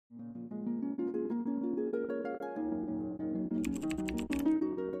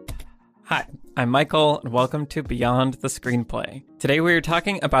Hi, I'm Michael, and welcome to Beyond the Screenplay. Today we are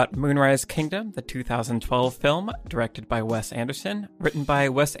talking about Moonrise Kingdom, the 2012 film directed by Wes Anderson, written by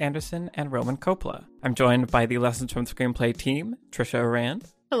Wes Anderson and Roman Coppola. I'm joined by the Lessons from Screenplay team, Trisha Rand.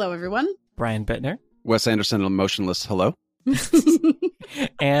 Hello, everyone. Brian Bittner. Wes Anderson, Emotionless, hello.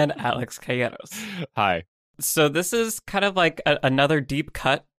 And Alex Calleros. Hi. So this is kind of like another deep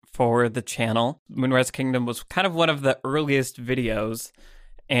cut for the channel. Moonrise Kingdom was kind of one of the earliest videos.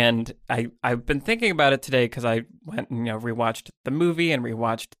 And I've been thinking about it today because I went and rewatched the movie and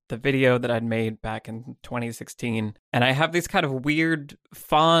rewatched the video that I'd made back in 2016. And I have these kind of weird,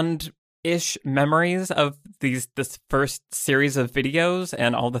 fond-ish memories of this first series of videos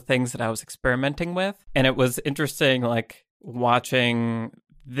and all the things that I was experimenting with. And it was interesting, like, watching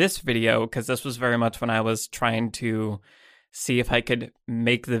this video because this was very much when I was trying to see if I could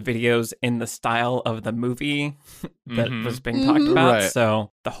make the videos in the style of the movie that was being talked about. Right.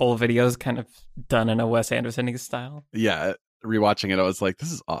 So the whole video is kind of done in a Wes Anderson style. Yeah, rewatching it, I was like,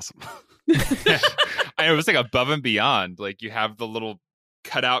 this is awesome. I was like above and beyond. Like you have the little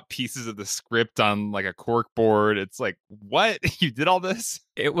cut out pieces of the script on like a cork board. It's like, what? You did all this?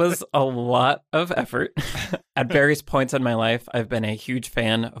 It was a lot of effort. At various points in my life, I've been a huge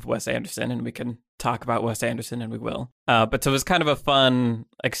fan of Wes Anderson, and we can talk about Wes Anderson, and we will. But so it was kind of a fun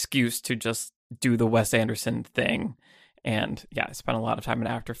excuse to just do the Wes Anderson thing. And yeah, I spent a lot of time in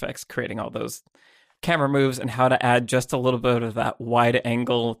After Effects creating all those camera moves and how to add just a little bit of that wide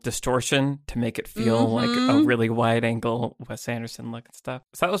angle distortion to make it feel like a really wide angle Wes Anderson look and stuff.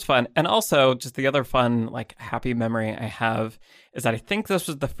 So that was fun. And also just the other fun, like happy memory I have is that I think this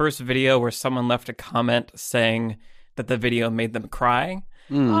was the first video where someone left a comment saying that the video made them cry.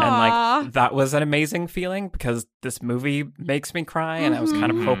 And like that was an amazing feeling because this movie makes me cry, and I was kind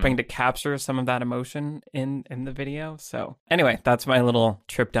of hoping to capture some of that emotion in the video. So anyway, that's my little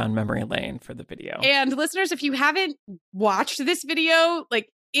trip down memory lane for the video. And listeners, if you haven't watched this video, like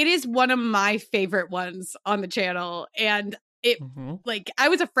it is one of my favorite ones on the channel. And it like I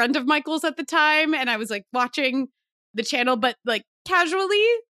was a friend of Michael's at the time, and I was like watching the channel, but like casually.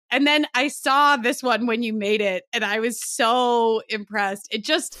 And then I saw this one when you made it, and I was so impressed. It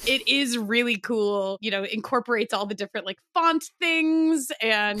is really cool. You know, incorporates all the different like font things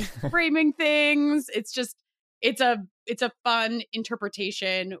and framing things. It's a fun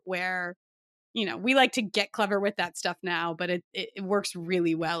interpretation where, you know, we like to get clever with that stuff now, but it works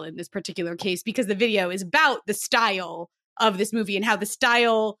really well in this particular case because the video is about the style of this movie and how the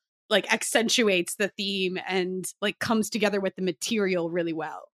style like accentuates the theme and like comes together with the material really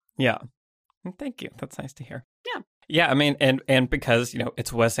well. Yeah. Thank you. That's nice to hear. Yeah. Yeah, I mean, and because,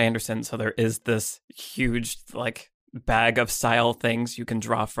 it's Wes Anderson, so there is this huge, like, bag of style things you can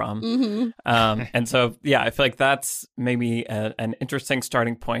draw from. And so, yeah, I feel like that's maybe an interesting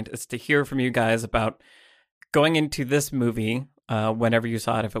starting point is to hear from you guys about going into this movie, whenever you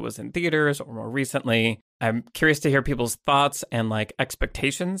saw it, if it was in theaters or more recently. I'm curious to hear people's thoughts and, like,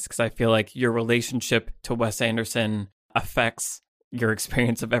 expectations, because I feel like your relationship to Wes Anderson affects your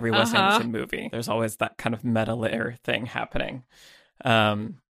experience of every Wes Anderson movie. There's always that kind of meta layer thing happening.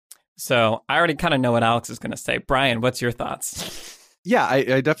 So I already kind of know what Alex is going to say. Brian, what's your thoughts? Yeah,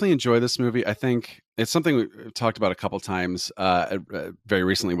 I definitely enjoy this movie. I think it's something we've talked about a couple times very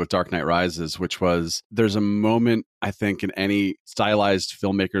recently with Dark Knight Rises, which was there's a moment, I think, in any stylistic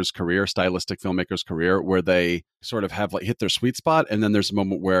filmmaker's career where they sort of have like hit their sweet spot. And then there's a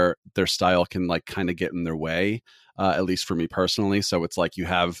moment where their style can like kind of get in their way, at least for me personally. So it's like you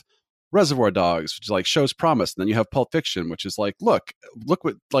have Reservoir Dogs, which like shows promise. And then you have Pulp Fiction, which is like, look what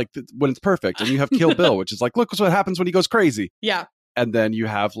like when it's perfect. And you have Kill Bill, which is like, look what happens when he goes crazy. Yeah. And then you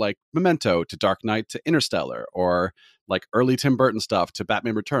have like Memento to Dark Knight to Interstellar, or like early Tim Burton stuff to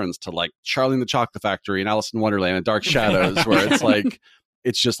Batman Returns to like Charlie and the Chocolate Factory and Alice in Wonderland and Dark Shadows, where it's like,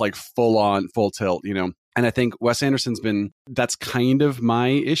 it's just like full on, full tilt, you know? And I think Wes Anderson's that's kind of my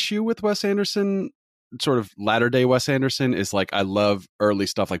issue with Wes Anderson, sort of latter day Wes Anderson, is like, I love early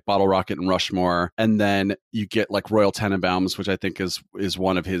stuff like Bottle Rocket and Rushmore. And then you get like Royal Tenenbaums, which I think is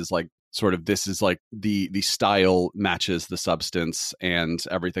one of his like, sort of, this is like the style matches the substance and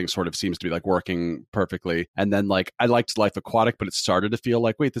everything sort of seems to be like working perfectly. And then like I liked Life Aquatic, but it started to feel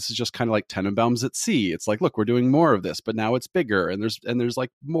like, wait, this is just kind of like Tenenbaums at sea. It's like, look, we're doing more of this, but now it's bigger and there's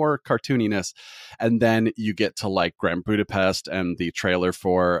like more cartooniness. And then you get to like Grand Budapest and the trailer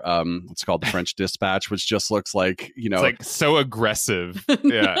for it's called The French Dispatch, which just looks like, you know, it's like so aggressive.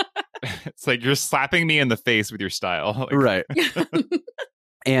 Yeah. It's like you're slapping me in the face with your style. Like, right.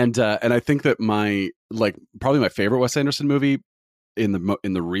 And I think that probably my favorite Wes Anderson movie in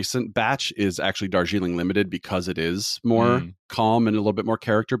the recent batch is actually Darjeeling Limited, because it is more calm and a little bit more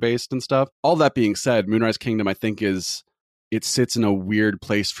character based and stuff. All that being said, Moonrise Kingdom, I think it sits in a weird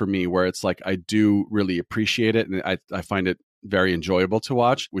place for me where it's like I do really appreciate it, and I find it very enjoyable to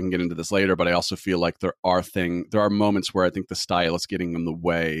watch. We can get into this later, but I also feel like there are moments where I think the style is getting in the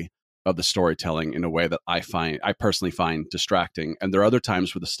way of the storytelling in a way that I personally find distracting. And there are other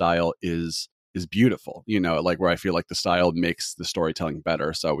times where the style is beautiful, like where I feel like the style makes the storytelling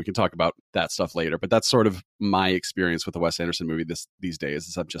better. So we can talk about that stuff later, but that's sort of my experience with the Wes Anderson movie these days,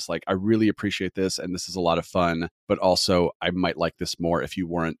 is I'm just like, I really appreciate this and this is a lot of fun, but also I might like this more if you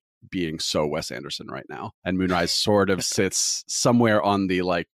weren't being so Wes Anderson right now. And Moonrise sort of sits somewhere on the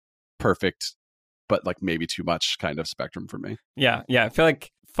like perfect, but like maybe too much kind of spectrum for me. Yeah. I feel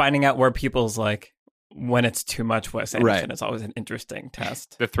like finding out where people's like, when it's too much Wes Anderson is always an interesting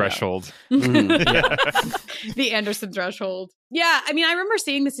test. The threshold. Yeah. The Anderson threshold. Yeah, I mean, I remember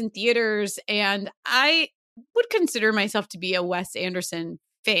seeing this in theaters, and I would consider myself to be a Wes Anderson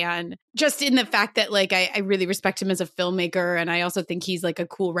fan, just in the fact that like I really respect him as a filmmaker, and I also think he's like a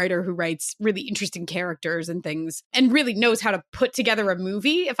cool writer who writes really interesting characters and things, and really knows how to put together a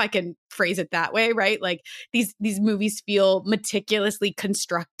movie, if I can phrase it that way, right? Like these movies feel meticulously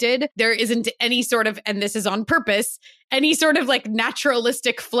constructed. There isn't any sort of, and this is on purpose, any sort of like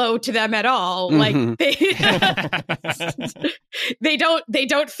naturalistic flow to them at all. Like they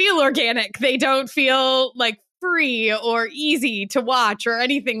don't feel organic. They don't feel like free or easy to watch or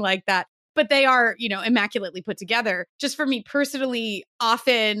anything like that, but they are, immaculately put together. Just for me personally,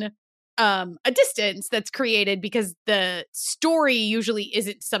 often a distance that's created because the story usually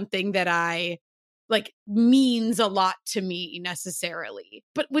isn't something that I like means a lot to me necessarily.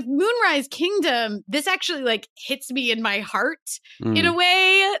 But with Moonrise Kingdom, this actually like hits me in my heart in a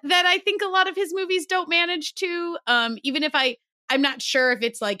way that I think a lot of his movies don't manage to, even if I'm not sure if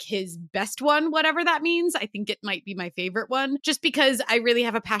it's like his best one, whatever that means. I think it might be my favorite one, just because I really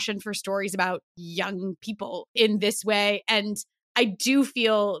have a passion for stories about young people in this way. And I do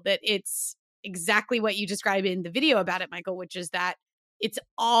feel that it's exactly what you describe in the video about it, Michael, which is that it's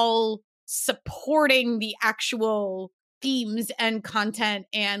all supporting the actual themes and content,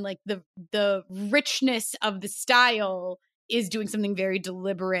 and like the richness of the style is doing something very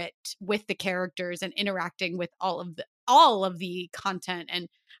deliberate with the characters and interacting with all of the content. And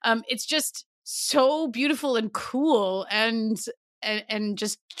it's just so beautiful and cool and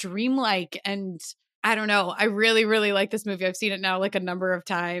just dreamlike. And I don't know, I really, really like this movie. I've seen it now like a number of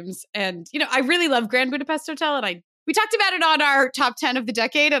times. And, I really love Grand Budapest Hotel. And we talked about it on our top 10 of the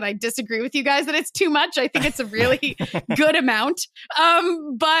decade, and I disagree with you guys that it's too much. I think it's a really good amount.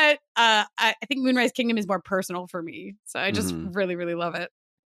 But I think Moonrise Kingdom is more personal for me. So I just really, really love it.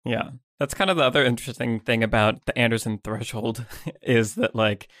 Yeah. That's kind of the other interesting thing about the Anderson threshold is that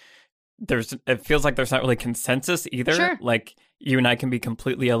like it feels like there's not really consensus either. Sure. Like you and I can be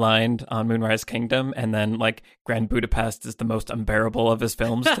completely aligned on Moonrise Kingdom, and then like Grand Budapest is the most unbearable of his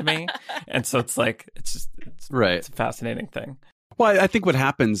films to me. And so it's like it's a fascinating thing. Well, I think what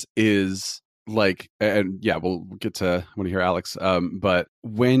happens is like, and yeah, we'll get to, I want to hear Alex, but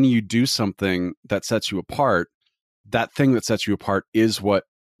when you do something that sets you apart, that thing that sets you apart is what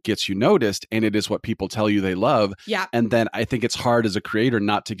gets you noticed, and it is what people tell you they love. Yeah. And then I think it's hard as a creator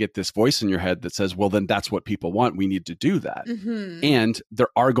not to get this voice in your head that says, well, then that's what people want. We need to do that. And there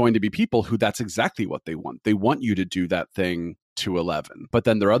are going to be people who that's exactly what they want. They want you to do that thing to 11. But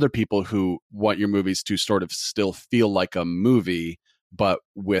then there are other people who want your movies to sort of still feel like a movie, but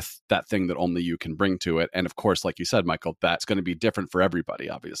with that thing that only you can bring to it. And of course, like you said, Michael, that's going to be different for everybody,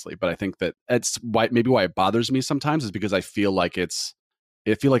 obviously. But I think that it's why it bothers me sometimes, is because I feel like it's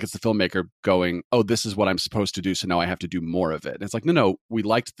the filmmaker going, oh, this is what I'm supposed to do, so now I have to do more of it. And it's like, no, we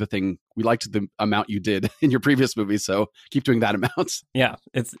liked the amount you did in your previous movie, so keep doing that amount. Yeah,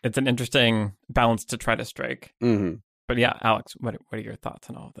 it's an interesting balance to try to strike. But yeah, Alex, what are your thoughts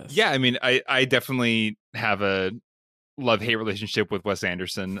on all of this? Yeah, I mean, I definitely have a love-hate relationship with Wes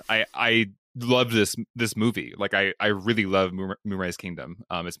Anderson. I love this movie. Like, I really love Moonrise Kingdom.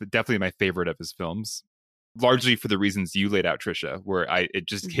 It's definitely my favorite of his films, largely for the reasons you laid out, Trisha, where it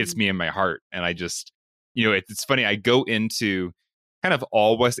just hits me in my heart. And I just, it's funny, I go into kind of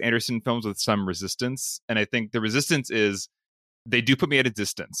all Wes Anderson films with some resistance. And I think the resistance is they do put me at a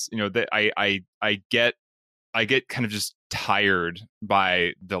distance. That I get kind of just tired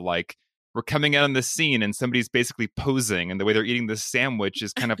by the, like, we're coming out on this scene and somebody's basically posing, and the way they're eating this sandwich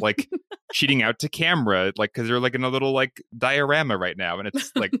is kind of like cheating out to camera, like, because they're like in a little like diorama right now, and it's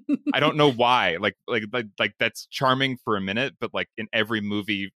like I don't know why, like that's charming for a minute, but like in every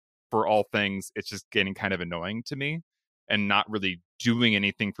movie for all things, it's just getting kind of annoying to me. and not really doing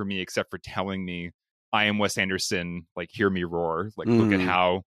anything for me except for telling me, I am Wes Anderson, like, hear me roar, like, look at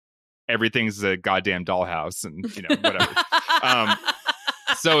how everything's a goddamn dollhouse, and whatever.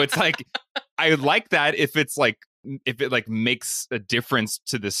 So it's like, I like that if it's like, if it like makes a difference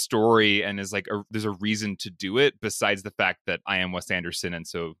to the story and is like there's a reason to do it besides the fact that I am Wes Anderson and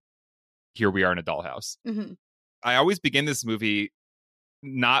so here we are in a dollhouse. Mm-hmm. I always begin this movie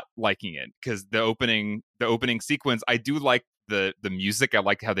not liking it because the opening sequence, I do like the music. I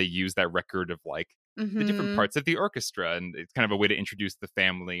like how they use that record of like the different parts of the orchestra, and it's kind of a way to introduce the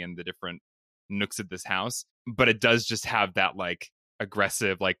family and the different nooks of this house. But it does just have that like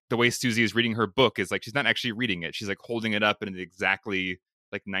aggressive, like the way Susie is reading her book is like she's not actually reading it, she's like holding it up in an exactly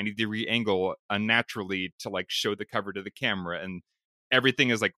like 90-degree angle unnaturally to like show the cover to the camera, and everything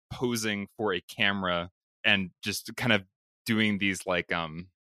is like posing for a camera and just kind of doing these like I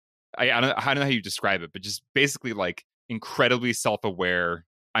don't know how you describe it, but just basically like incredibly self-aware.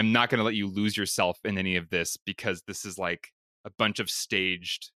 I'm not going to let you lose yourself in any of this because this is like a bunch of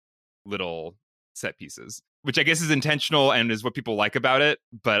staged little set pieces, which I guess is intentional and is what people like about it.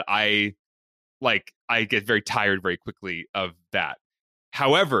 But I get very tired very quickly of that.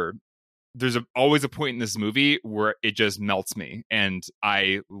 However, there's always a point in this movie where it just melts me and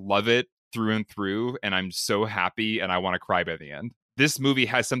I love it through and through. And I'm so happy and I want to cry by the end. This movie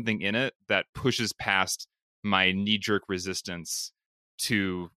has something in it that pushes past my knee-jerk resistance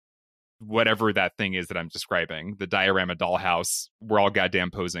to whatever that thing is that I'm describing. The diorama dollhouse, we're all goddamn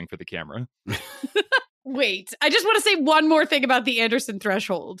posing for the camera. Wait, I just want to say one more thing about the Anderson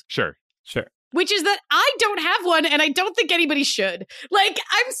threshold. Sure. Which is that I don't have one, and I don't think anybody should. Like,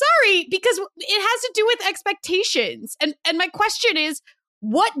 I'm sorry, because it has to do with expectations. And my question is,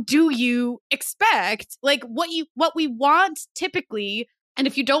 what do you expect? Like, what we want typically, and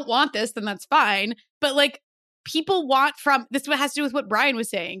if you don't want this, then that's fine. But like, people want from, this has to do with what Brian was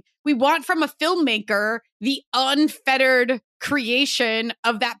saying. We want from a filmmaker the unfettered creation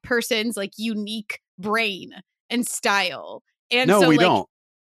of that person's like unique brain and style. And no, so, we like, don't.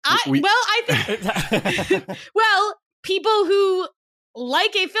 I think, well, people who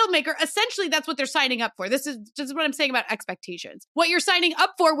like a filmmaker, essentially that's what they're signing up for. This is just what I'm saying about expectations. What you're signing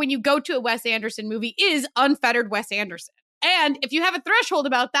up for when you go to a Wes Anderson movie is unfettered Wes Anderson. And if you have a threshold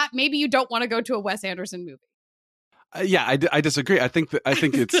about that, maybe you don't want to go to a Wes Anderson movie. Yeah, I disagree. I think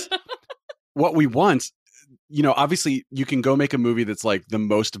it's what we want. Obviously you can go make a movie that's like the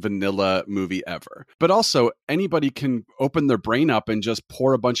most vanilla movie ever, but also anybody can open their brain up and just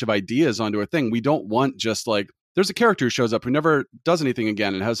pour a bunch of ideas onto a thing. We don't want just like, there's a character who shows up who never does anything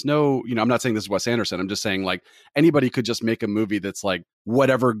again and has no, I'm not saying this is Wes Anderson. I'm just saying like anybody could just make a movie that's like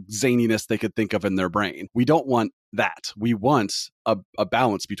whatever zaniness they could think of in their brain. We don't want that. We want a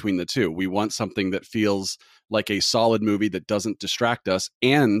balance between the two. We want something that feels like a solid movie that doesn't distract us,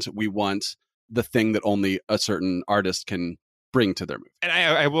 and we want the thing that only a certain artist can bring to their movie. And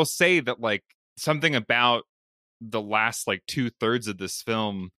I will say that like something about the last like 2/3 of this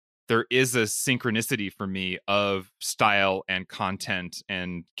film, there is a synchronicity for me of style and content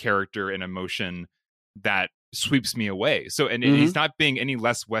and character and emotion that sweeps me away. So, and he's not being any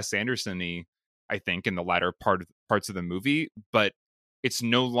less Wes Anderson-y, I think, in the latter parts of the movie, but it's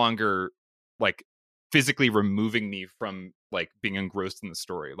no longer like physically removing me from like being engrossed in the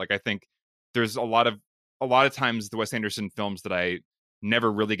story. Like I think there's a lot of times the Wes Anderson films that I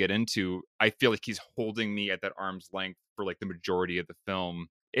never really get into, I feel like he's holding me at that arm's length for like the majority of the film.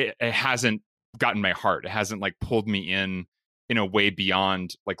 It hasn't gotten my heart. It hasn't like pulled me in a way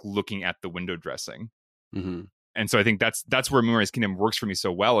beyond like looking at the window dressing. Mm-hmm. And so I think that's where Moonrise Kingdom works for me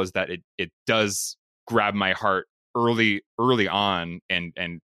so well, is that it does grab my heart early on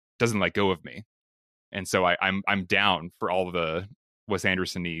and doesn't let go of me. And so I'm down for all of the Wes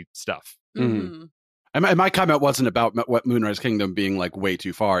Anderson-y stuff. Mm-hmm. And my comment wasn't about what Moonrise Kingdom being like way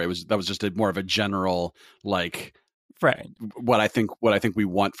too far. That was just more of a general like, right, what I think we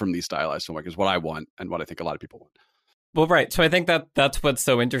want from these stylized filmmakers, what I want and what I think a lot of people want. Well, right. So I think that's what's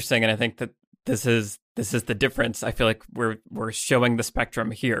so interesting, and I think that this is the difference. I feel like we're showing the spectrum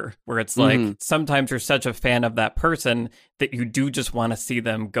here, where it's like sometimes you're such a fan of that person that you do just want to see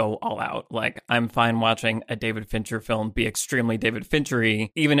them go all out. Like, I'm fine watching a David Fincher film be extremely David Fincher-y,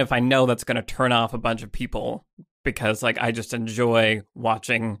 even if I know that's going to turn off a bunch of people, because like I just enjoy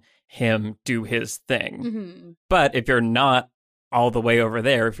watching him do his thing. Mm-hmm. But if you're not all the way over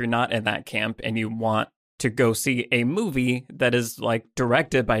there, if you're not in that camp and you want to go see a movie that is like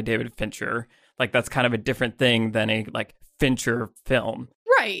directed by David Fincher, like that's kind of a different thing than a like Fincher film.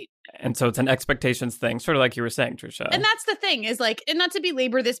 Right. And so it's an expectations thing, sort of like you were saying, Trisha. And that's the thing is like, and not to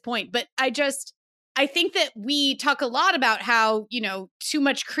belabor this point, but I think that we talk a lot about how, too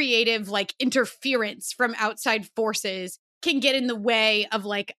much creative like interference from outside forces can get in the way of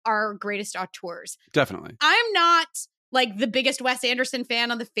like our greatest auteurs. Definitely. I'm not like the biggest Wes Anderson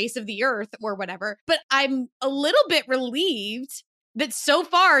fan on the face of the earth or whatever, but I'm a little bit relieved that so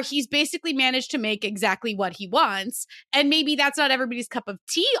far he's basically managed to make exactly what he wants. And maybe that's not everybody's cup of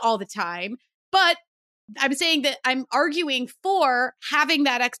tea all the time, but I'm saying that I'm arguing for having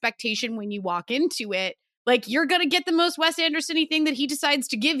that expectation when you walk into it. Like, you're going to get the most Wes Anderson-y thing that he decides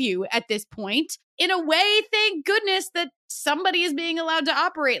to give you at this point. In a way, thank goodness that somebody is being allowed to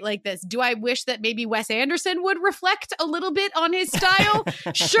operate like this. Do I wish that maybe Wes Anderson would reflect a little bit on his style?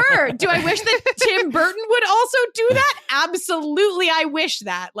 Sure. Do I wish that Tim Burton would also do that? Absolutely, I wish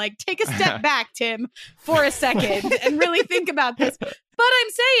that. Like, take a step back, Tim, for a second and really think about this. But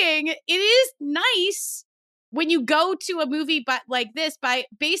I'm saying it is nice when you go to a movie like this by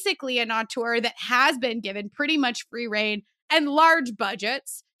basically an auteur that has been given pretty much free reign and large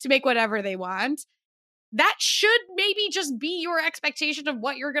budgets to make whatever they want. That should maybe just be your expectation of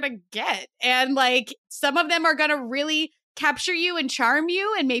what you're going to get. And like, some of them are going to really capture you and charm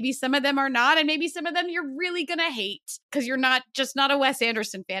you, and maybe some of them are not, and maybe some of them you're really going to hate because you're not a Wes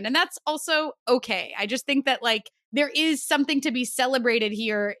Anderson fan. And that's also okay. I just think that like there is something to be celebrated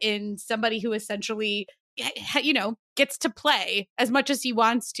here in somebody who essentially, gets to play as much as he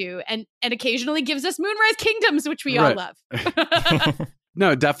wants to, and occasionally gives us Moonrise Kingdoms, which we all love.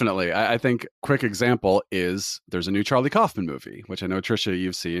 No, definitely. I think quick example is there's a new Charlie Kaufman movie, which I know, Trisha,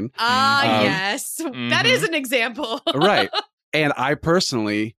 you've seen. Yes. Mm-hmm. That is an example. Right. And I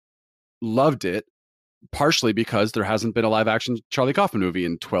personally loved it, partially because there hasn't been a live action Charlie Kaufman movie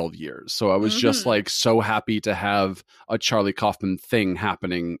in 12 years. So I was just like so happy to have a Charlie Kaufman thing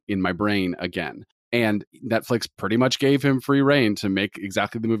happening in my brain again. And Netflix pretty much gave him free reign to make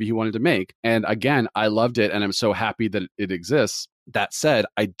exactly the movie he wanted to make. And again, I loved it, and I'm so happy that it exists. That said,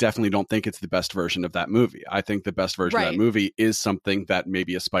 I definitely don't think it's the best version of that movie. I think the best version of that movie is something that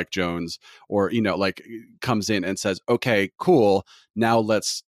maybe a Spike Jonze or, like comes in and says, okay, cool. Now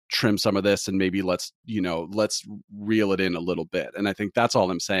let's trim some of this and maybe let's reel it in a little bit. And I think that's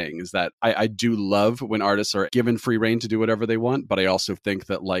all I'm saying is that I do love when artists are given free reign to do whatever they want. But I also think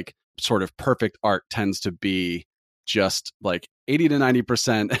that like sort of perfect art tends to be just like 80 to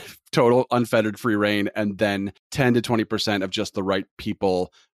 90% total unfettered free reign, and then 10 to 20% of just the right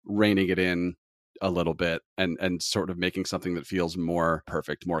people reining it in a little bit and sort of making something that feels more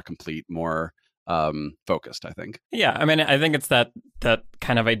perfect, more complete, more focused, I think. Yeah, I mean, I think it's that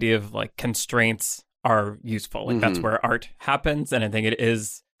kind of idea of like constraints are useful. Like that's where art happens. And I think it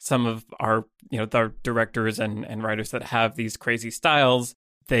is some of our, the directors and writers that have these crazy styles,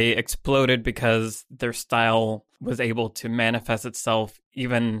 they exploded because their style was able to manifest itself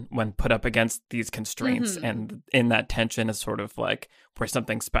even when put up against these constraints. And in that tension is sort of like where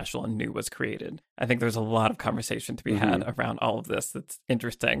something special and new was created. I think there's a lot of conversation to be had around all of this. That's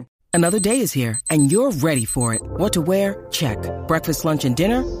interesting. Another day is here, and you're ready for it. What to wear? Check. Breakfast, lunch, and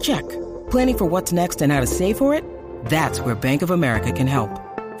dinner? Check. Planning for what's next and how to save for it? That's where Bank of America can help.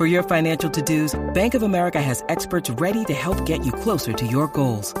 For your financial to-dos, Bank of America has experts ready to help get you closer to your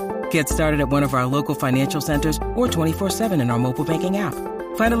goals. Get started at one of our local financial centers or 24/7 in our mobile banking app.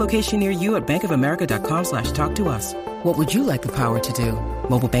 Find a location near you at bankofamerica.com/talktous. What would you like the power to do?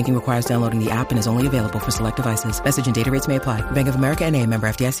 Mobile banking requires downloading the app and is only available for select devices. Message and data rates may apply. Bank of America N.A., member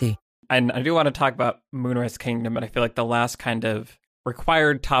FDIC. And I do want to talk about Moonrise Kingdom, but I feel like the last kind of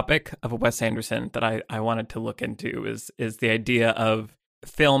required topic of Wes Anderson that I wanted to look into is the idea of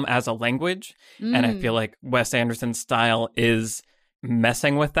film as a language. And I feel like Wes Anderson's style is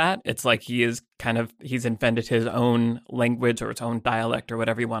messing with that. It's like he's invented his own language or its own dialect or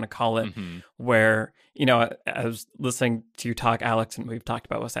whatever you want to call it, where, I was listening to you talk, Alex, and we've talked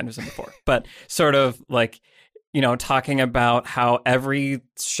about Wes Anderson before, but sort of like, talking about how every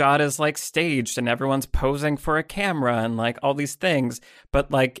shot is like staged and everyone's posing for a camera and like all these things.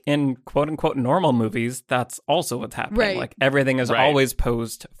 But like in quote unquote normal movies, that's also what's happening. Right. Like everything is always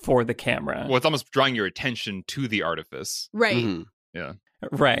posed for the camera. Well, it's almost drawing your attention to the artifice. Right. Yeah.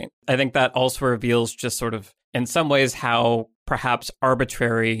 Right. I think that also reveals just sort of in some ways how perhaps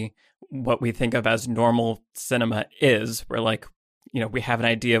arbitrary what we think of as normal cinema is, where like, we have an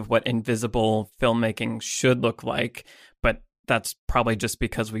idea of what invisible filmmaking should look like, but that's probably just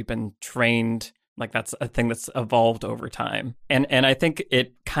because we've been trained, like that's a thing that's evolved over time. And I think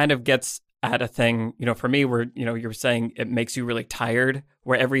it kind of gets at a thing, for me where, you're saying it makes you really tired,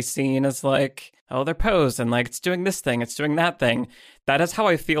 where every scene is like, oh, they're posed and like it's doing this thing, it's doing that thing. That is how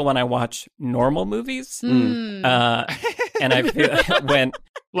I feel when I watch normal movies. And I feel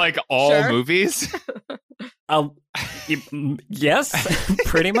Like all Sure. movies? Yes,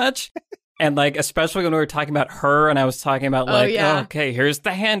 pretty much. And like, especially when we were talking about Her, and I was talking about like, yeah. oh, okay, here's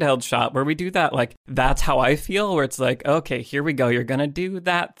the handheld shot where we do that. Like, that's how I feel, where it's like, okay, here we go. You're going to do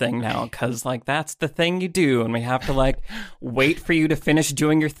that thing now. Cause like, that's the thing you do. And we have to like wait for you to finish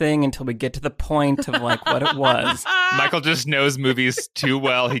doing your thing until we get to the point of like what it was. Michael just knows movies too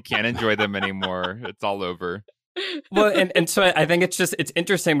well. He can't enjoy them anymore. It's all over. Well, and so I think it's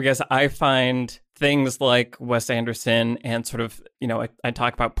interesting because I find things like Wes Anderson and sort of, you know, I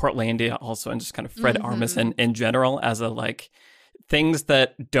talk about Portlandia also, and just kind of Fred Armisen in general as a like things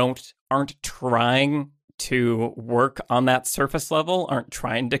that aren't trying to work on that surface level, aren't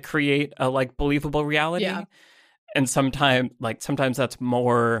trying to create a like believable reality. Yeah. And sometimes that's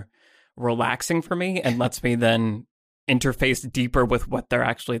more relaxing for me and lets me then interface deeper with what they're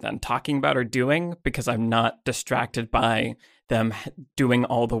actually then talking about or doing, because I'm not distracted by them doing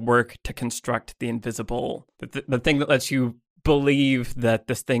all the work to construct the invisible, the thing that lets you believe that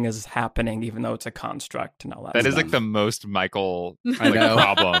this thing is happening, even though it's a construct and all that. That is stuff. like the most Michael I know.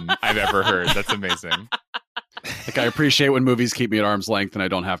 problem I've ever heard. That's amazing. Like, I appreciate when movies keep me at arm's length and I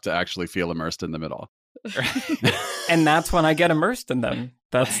don't have to actually feel immersed in them at all. And that's when I get immersed in them.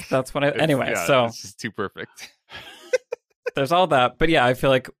 That's what I anyway. So it's just too perfect. there's all that, but yeah, I feel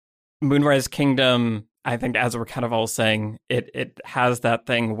like Moonrise Kingdom, I think, as we're kind of all saying, it has that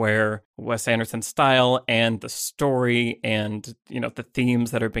thing where Wes Anderson's style and the story and, you know, the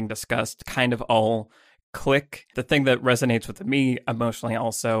themes that are being discussed kind of all click. The thing that resonates with me emotionally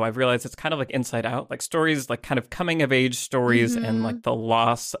also, I've realized it's kind of like Inside Out, like stories, like kind of coming of age stories and like the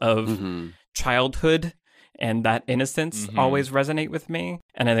loss of childhood and that innocence always resonate with me.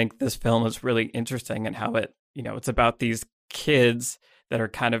 And I think this film is really interesting in how it, you know, it's about these kids that are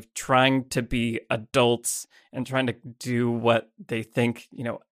kind of trying to be adults and trying to do what they think, you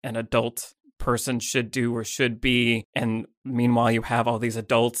know, an adult person should do or should be. And meanwhile, you have all these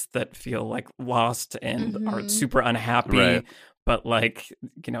adults that feel like lost and are super unhappy. Right. But like,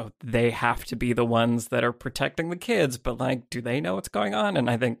 you know, they have to be the ones that are protecting the kids. But like, do they know what's going on? And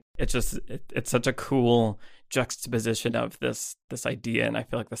I think it's just, it's such a cool juxtaposition of this idea. And I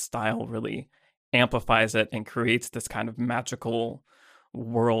feel like the style really amplifies it and creates this kind of magical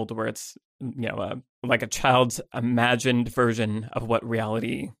world where it's, you know, like a child's imagined version of what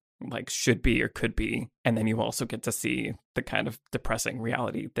reality like should be or could be, and then you also get to see the kind of depressing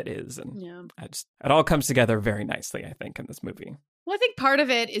reality that is. And it all comes together very nicely, I think, in this movie. Well, I think part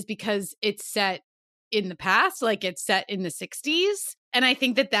of it is because it's set in the past, like it's set in the 60s, and I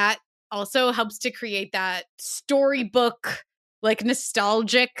think that also helps to create that storybook, like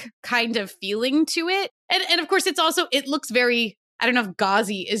nostalgic kind of feeling to it. And of course, it looks very, I don't know if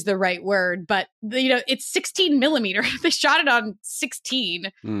gauzy is the right word, but you know, it's 16 millimeter. They shot it on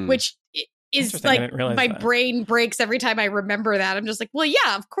 16, which is like my brain breaks every time I remember that. I'm just like, well,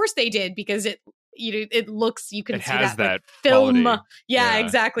 yeah, of course they did, because it looks, you can see that like, film. Quality. Yeah,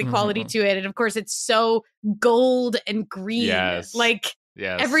 exactly. Quality to it. And of course it's so gold and green. Yes. Like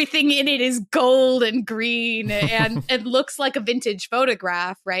everything in it is gold and green and it looks like a vintage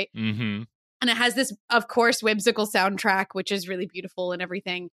photograph, right? Mm-hmm. And it has this, of course, whimsical soundtrack, which is really beautiful and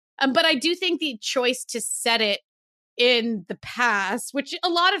everything. But I do think the choice to set it in the past, which a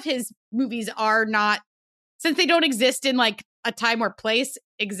lot of his movies are not, since they don't exist in like a time or place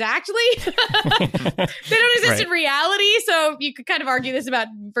exactly, they don't exist in reality. So you could kind of argue this about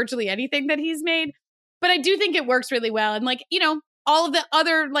virtually anything that he's made. But I do think it works really well. And like, you know, all of the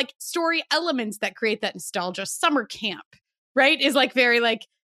other like story elements that create that nostalgia, summer camp, right, is like very like,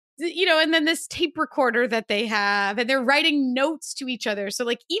 you know, and then this tape recorder that they have, and they're writing notes to each other. So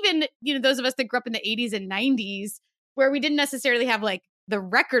like even, you know, those of us that grew up in the 80s and 90s, where we didn't necessarily have like the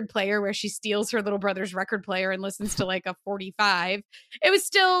record player where she steals her little brother's record player and listens to like a 45, it was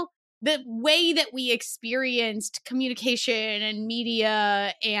still the way that we experienced communication and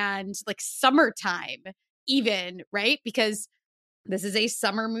media and like summertime even, right? Because this is a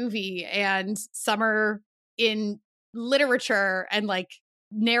summer movie, and summer in literature and like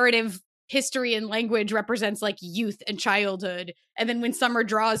narrative history and language represents like youth and childhood. And then when summer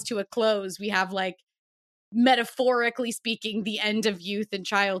draws to a close, we have like, metaphorically speaking, the end of youth and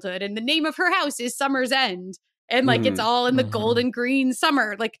childhood. And the name of her house is Summer's End. And like, it's all in the gold and green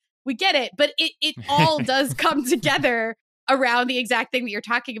summer. Like, we get it, but it all does come together around the exact thing that you're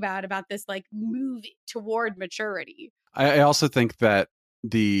talking about this like move toward maturity. I also think that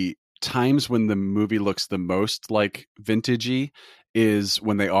the times when the movie looks the most like vintagey is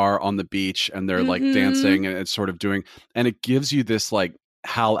when they are on the beach and they're like dancing, and it's sort of doing, and it gives you this like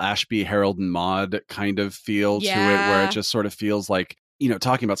Hal Ashby, Harold and Maude kind of feel to it, where it just sort of feels like,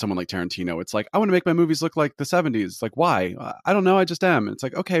 talking about someone like Tarantino, it's like, I want to make my movies look like the 70s. Like, why? I don't know. I just am. It's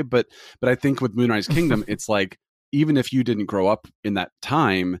like, okay, but I think with Moonrise Kingdom, it's like, even if you didn't grow up in that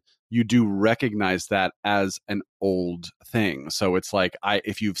time, you do recognize that as an old thing. So it's like,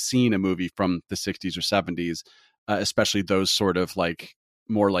 if you've seen a movie from the 60s or 70s, especially those sort of like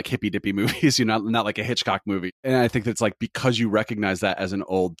more like hippy dippy movies, not like a Hitchcock movie. And I think that's like, because you recognize that as an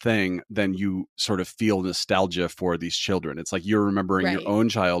old thing, then you sort of feel nostalgia for these children. It's like you're remembering your own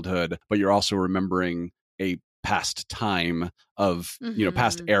childhood, but you're also remembering a past time of,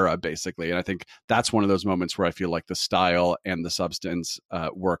 past era, basically. And I think that's one of those moments where I feel like the style and the substance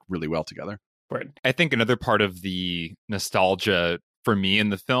work really well together. I think another part of the nostalgia for me in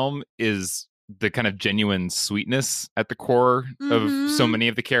the film is the kind of genuine sweetness at the core of so many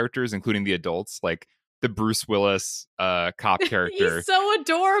of the characters, including the adults, like the Bruce Willis cop character. He's so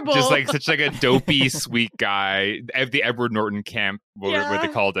adorable. Just like such like a dopey, sweet guy. The Edward Norton camp, what they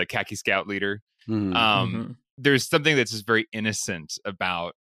called a khaki scout leader. There's something that's just very innocent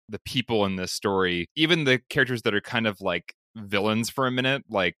about the people in this story. Even the characters that are kind of like villains for a minute,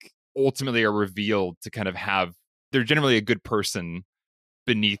 like ultimately are revealed to kind of they're generally a good person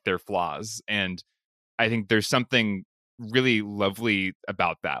beneath their flaws. And I think there's something really lovely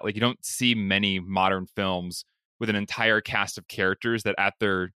about that. Like, you don't see many modern films with an entire cast of characters that at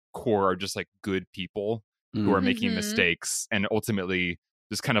their core are just like good people who are making mistakes and ultimately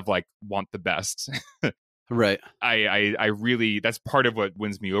just kind of like want the best. Right. I really, that's part of what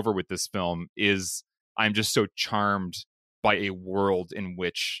wins me over with this film, is I'm just so charmed by a world in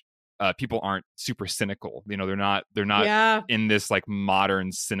which people aren't super cynical. They're not in this like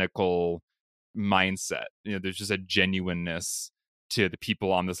modern cynical mindset. There's just a genuineness to the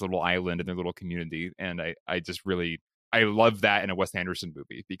people on this little island and their little community. And I love that in a Wes Anderson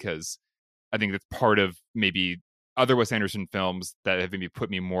movie, because I think that's part of maybe other Wes Anderson films that have maybe put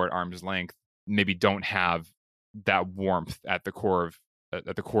me more at arm's length, maybe don't have that warmth at the core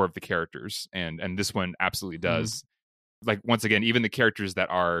of the characters. And this one absolutely does. Like, once again, even the characters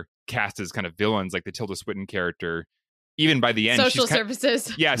that are cast as kind of villains, like the Tilda Swinton character, even by the end, social services.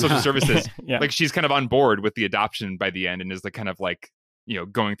 Social services. Like, she's kind of on board with the adoption by the end and is like kind of like,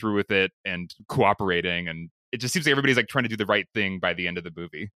 going through with it and cooperating. And it just seems like everybody's like trying to do the right thing by the end of the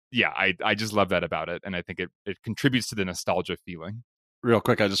movie. Yeah, I just love that about it. And I think it contributes to the nostalgia feeling. Real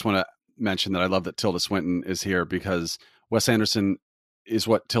quick, I just want to mention that I love that Tilda Swinton is here, because Wes Anderson is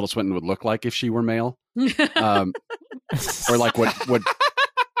what Tilda Swinton would look like if she were male. Or like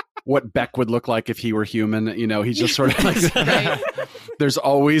what Beck would look like if he were human. He's just sort of like Right. There's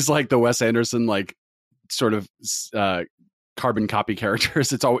always like the Wes Anderson like sort of carbon copy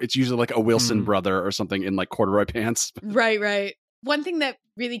characters. It's usually like a Wilson brother or something in like corduroy pants. Right. One thing that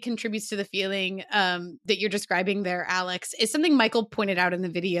really contributes to the feeling that you're describing there, Alex, is something Michael pointed out in the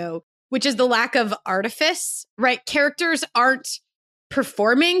video, which is the lack of artifice, right? Characters aren't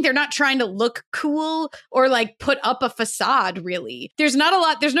performing. They're not trying to look cool or like put up a facade, really. There's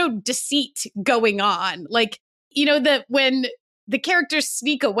no deceit going on. Like, when the characters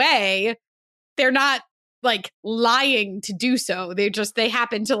sneak away, they're not like lying to do so. They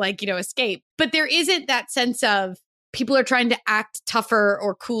happen to like, escape. But there isn't that sense of people are trying to act tougher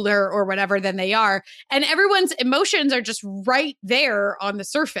or cooler or whatever than they are. And everyone's emotions are just right there on the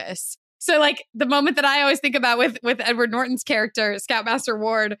surface. So like the moment that I always think about with Edward Norton's character, Scoutmaster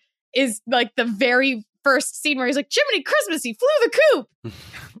Ward, is like the very first scene where he's like, Jiminy Christmas, he flew the coop.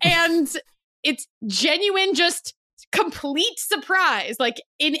 And it's genuine, just complete surprise. Like,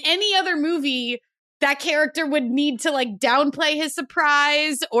 in any other movie, that character would need to like downplay his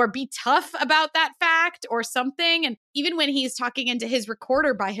surprise or be tough about that fact or something. And even when he's talking into his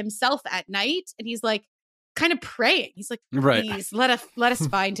recorder by himself at night, and he's like kind of praying, he's like, please let us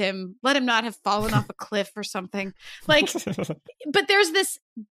find him. Let him not have fallen off a cliff or something. Like, but there's this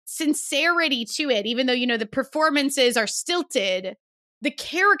sincerity to it, even though, the performances are stilted. The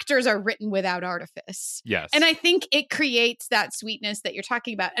characters are written without artifice. Yes. And I think it creates that sweetness that you're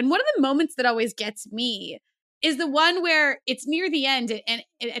talking about. And one of the moments that always gets me is the one where it's near the end. And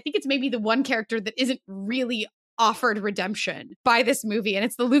I think it's maybe the one character that isn't really offered redemption by this movie. And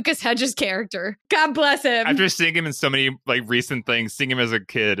it's the Lucas Hedges character. God bless him. After seeing him in so many like recent things, seeing him as a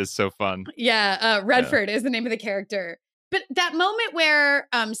kid is so fun. Yeah. Redford is the name of the character. But that moment where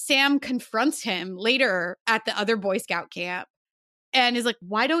Sam confronts him later at the other Boy Scout camp, and is like,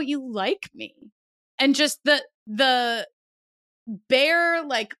 why don't you like me? And just the bare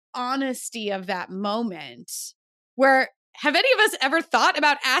like honesty of that moment, where have any of us ever thought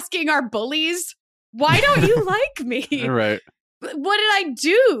about asking our bullies, why don't you like me? Right. What did I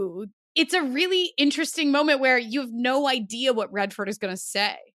do it's a really interesting moment where you have no idea what Redford is going to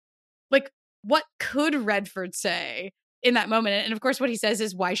say. Like, what could Redford say in that moment? And of course, what he says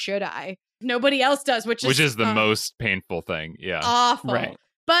is, "Why should I?" Nobody else does, which is the most painful thing. Yeah. Awful. Right.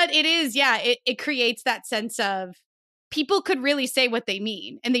 But it is, it creates that sense of people could really say what they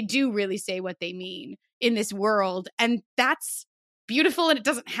mean. And they do really say what they mean in this world. And that's beautiful. And it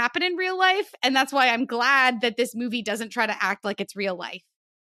doesn't happen in real life. And that's why I'm glad that this movie doesn't try to act like it's real life.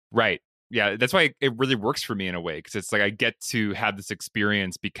 Right. Yeah. That's why it really works for me in a way. Because it's like I get to have this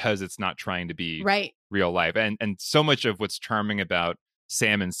experience because it's not trying to be real life. And so much of what's charming about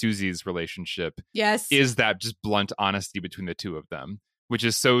Sam and Susie's relationship is that just blunt honesty between the two of them, which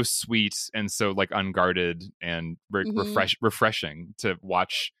is so sweet and so like unguarded and refreshing to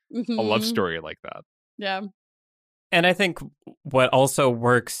watch a love story like that. Yeah. And I think what also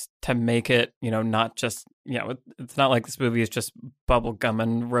works to make it, not just, it's not like this movie is just bubblegum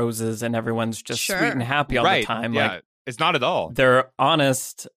and roses and everyone's just sweet and happy all the time. Yeah. Like, it's not at all. They're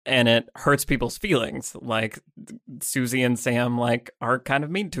honest and it hurts people's feelings. Like Susie and Sam are kind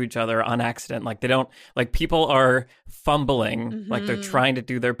of mean to each other on accident. Like they don't, like people are fumbling, like they're trying to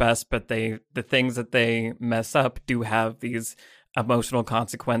do their best, but the things that they mess up do have these emotional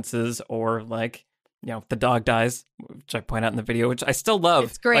consequences, or like, the dog dies, which I point out in the video, which I still love.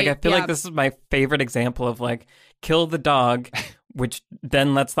 It's great. Like I feel like this is my favorite example of like kill the dog, which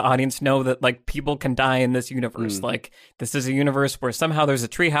then lets the audience know that like people can die in this universe. Like this is a universe where somehow there's a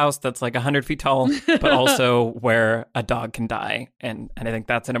treehouse that's like 100 feet tall, but also where a dog can die. And I think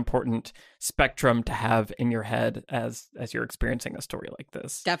that's an important spectrum to have in your head as you're experiencing a story like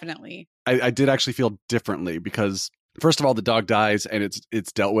this. Definitely. I did actually feel differently because first of all, the dog dies and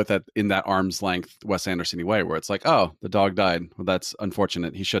it's dealt with in that arm's length Wes Anderson-y way where it's like, oh, the dog died. Well, that's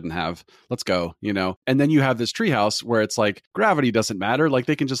unfortunate. He shouldn't have. Let's go, And then you have this treehouse where it's like gravity doesn't matter. Like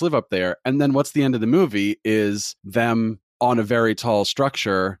they can just live up there. And then what's the end of the movie is them on a very tall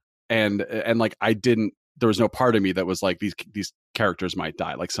structure. And like there was no part of me that was like these characters might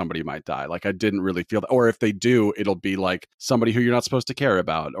die, like somebody might die. Like I didn't really feel that. Or if they do, it'll be like somebody who you're not supposed to care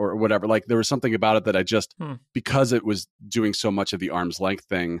about or whatever. Like there was something about it that I just, because it was doing so much of the arm's length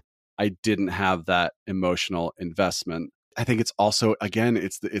thing, I didn't have that emotional investment. I think it's also, again,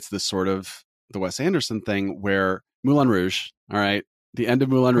 it's the sort of the Wes Anderson thing where Moulin Rouge, all right, the end of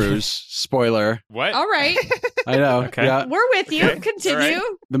Moulin Rouge, spoiler. What? All right. I know. Okay. Yeah. We're with you. Continue. Right.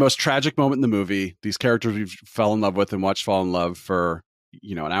 The most tragic moment in the movie, these characters we fell in love with and watched fall in love for,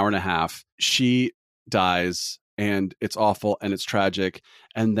 an hour and a half. She dies and it's awful and it's tragic.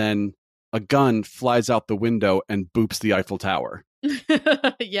 And then a gun flies out the window and boops the Eiffel Tower.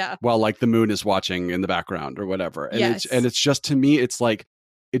 Yeah. While like the moon is watching in the background or whatever. And yes. it's just, to me, it's like,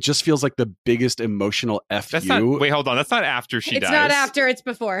 it just feels like the biggest emotional FU. Wait, hold on. That's not after she dies. It's not after, it's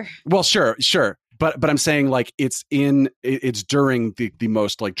before. Well, sure. But I'm saying like it's during the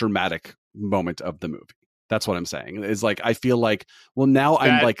most like dramatic moment of the movie. That's what I'm saying. Is like I feel like, well, now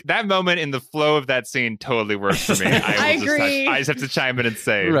I'm like that moment in the flow of that scene totally works for me. I agree. I just have to chime in and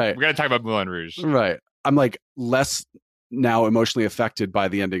say, right. We're gonna talk about Moulin Rouge. Right. I'm like less now emotionally affected by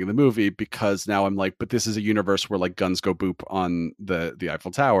the ending of the movie because now I'm like, but this is a universe where like guns go boop on the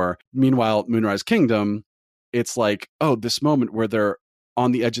Eiffel Tower. Meanwhile, Moonrise Kingdom, it's like, oh, this moment where they're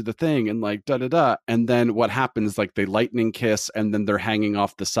on the edge of the thing and like da-da-da. And then what happens, like they lightning kiss and then they're hanging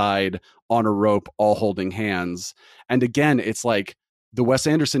off the side on a rope, all holding hands. And again, it's like the Wes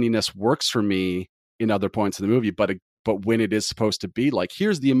Anderson-iness works for me in other points of the movie, but when it is supposed to be like,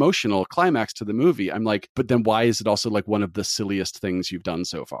 here's the emotional climax to the movie, I'm like, but then why is it also like one of the silliest things you've done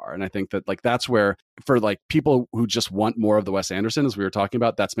so far? And I think that like, that's where for like people who just want more of the Wes Anderson, as we were talking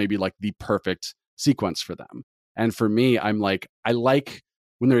about, that's maybe like the perfect sequence for them. And for me, I'm like, I like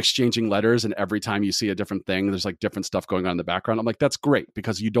when they're exchanging letters and every time you see a different thing, there's like different stuff going on in the background. I'm like, that's great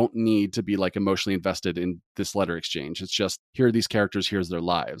because you don't need to be like emotionally invested in this letter exchange. It's just, here are these characters, here's their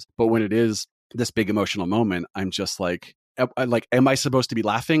lives. But when it is this big emotional moment, I'm just like, am I supposed to be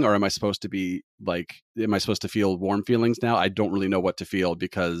laughing or am I supposed to be like, am I supposed to feel warm feelings now? I don't really know what to feel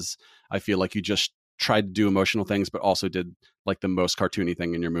because I feel like you just tried to do emotional things, but also did like the most cartoony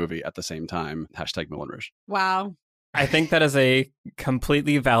thing in your movie at the same time. # Moulin Rouge. Wow. I think that is a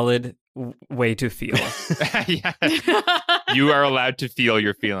completely valid way to feel. Yeah. You are allowed to feel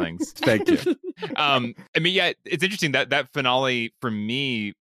your feelings. Thank you. I mean, yeah, it's interesting that finale for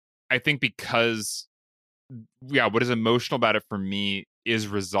me, I think because, yeah, what is emotional about it for me is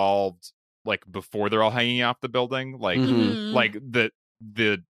resolved like before they're all hanging off the building, like like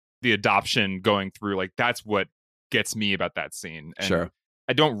the adoption going through, like that's what gets me about that scene. And sure.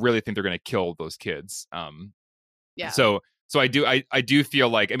 I don't really think they're going to kill those kids. Yeah. So So I do feel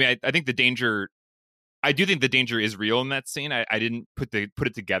like, I mean, I think the danger, I do think the danger is real in that scene. I didn't put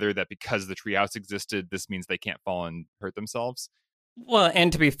it together that because the treehouse existed, this means they can't fall and hurt themselves. Well,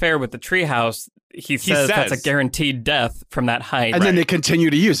 and to be fair with the treehouse, he says that's a guaranteed death from that height. And then they continue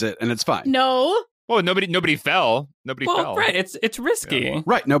to use it, and it's fine. No. Well, nobody fell. Nobody fell. Right, it's risky. Yeah.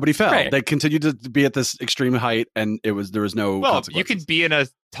 Right, nobody fell. Right. They continued to be at this extreme height, and there was no consequences. You could be in a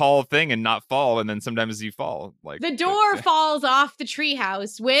tall thing and not fall, and then sometimes you fall. Like the door falls off the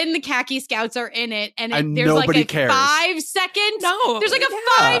treehouse when the khaki scouts are in it, and there's nobody like a cares. 5 second. No, there's like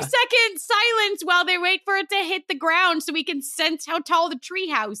a 5-second silence while they wait for it to hit the ground, so we can sense how tall the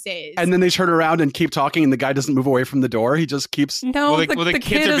treehouse is. And then they turn around and keep talking, and the guy doesn't move away from the door. He just keeps. No, the kids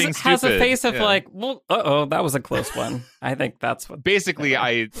kid are being has a stupid. face of like, well, that was a close one. I think that's what. Basically,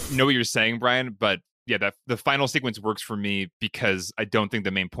 I know what you're saying, Brian, but yeah, the final sequence works for me because I don't think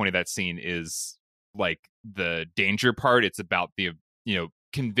the main point of that scene is like the danger part. It's about the,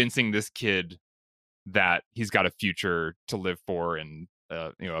 convincing this kid that he's got a future to live for and,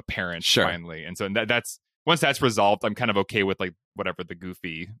 a parent finally. And so that's, once that's resolved, I'm kind of okay with like whatever the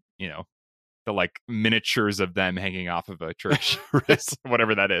goofy, the like miniatures of them hanging off of a church,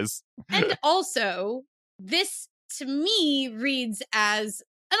 whatever that is. And also, this to me reads as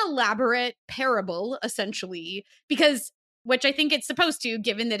an elaborate parable, essentially, which I think it's supposed to,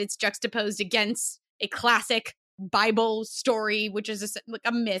 given that it's juxtaposed against a classic Bible story, which is like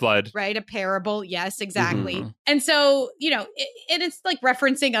a myth, Flood. Right? A parable. Yes, exactly. Mm-hmm. And so, it's like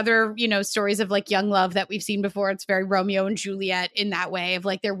referencing other, stories of like young love that we've seen before. It's very Romeo and Juliet in that way of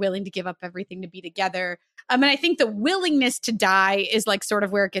like, they're willing to give up everything to be together. And I think the willingness to die is like sort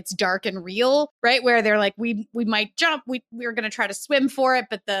of where it gets dark and real, right? Where they're like, we might jump, we're going to try to swim for it,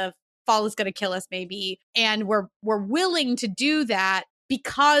 but the fall is going to kill us maybe. And we're willing to do that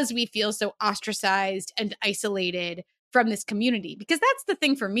because we feel so ostracized and isolated from this community. Because that's the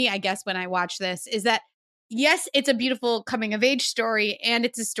thing for me, I guess, when I watch this is that, yes, it's a beautiful coming of age story and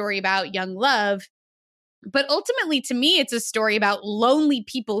it's a story about young love. But ultimately, to me, it's a story about lonely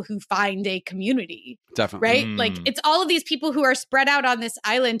people who find a community. Definitely. Right? Like, it's all of these people who are spread out on this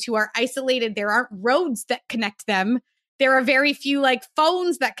island who are isolated. There aren't roads that connect them. There are very few, like,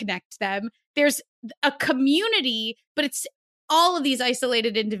 phones that connect them. There's a community, but it's all of these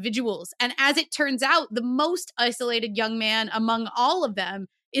isolated individuals. And as it turns out, the most isolated young man among all of them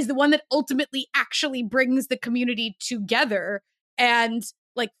is the one that ultimately actually brings the community together and,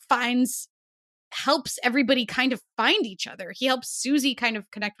 like, helps everybody kind of find each other. He helps Susie kind of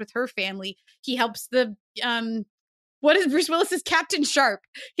connect with her family. He helps what is Bruce Willis's Captain Sharp?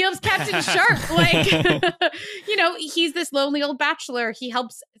 He helps Captain Sharp. Like, he's this lonely old bachelor. He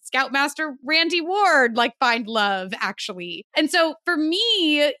helps Scoutmaster Randy Ward, like, find love, actually. And so for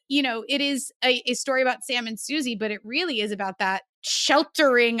me, it is a story about Sam and Susie, but it really is about that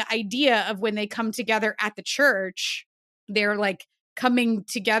sheltering idea of when they come together at the church, they're like, coming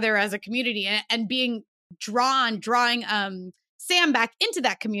together as a community and being drawing Sam back into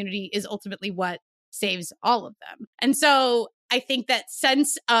that community is ultimately what saves all of them. And so I think that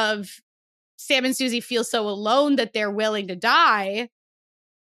sense of Sam and Susie feel so alone that they're willing to die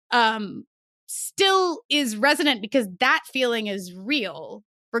still is resonant because that feeling is real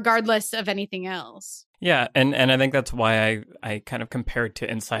regardless of anything else. Yeah, and I think that's why I kind of compare it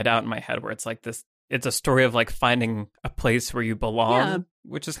to Inside Out in my head, where it's like this. It's a story of like finding a place where you belong,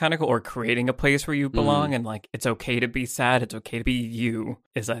 which is kind of cool, or creating a place where you belong. And like, it's okay to be sad. It's okay to be you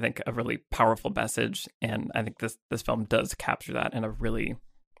is, I think, a really powerful message. And I think this film does capture that in a really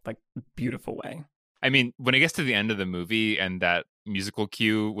like beautiful way. I mean, when it gets to the end of the movie and that musical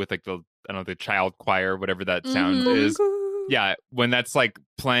cue with like the child choir, whatever that sound is. Yeah, when that's like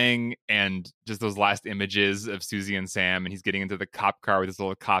playing and just those last images of Susie and Sam and he's getting into the cop car with his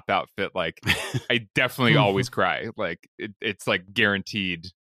little cop outfit, like I definitely always cry. Like it's like guaranteed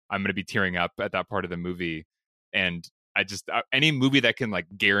I'm going to be tearing up at that part of the movie. And I just, any movie that can like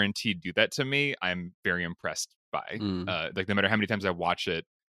guarantee do that to me, I'm very impressed by. Like no matter how many times I watch it,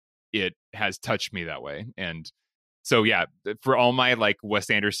 it has touched me that way. And so, yeah, for all my like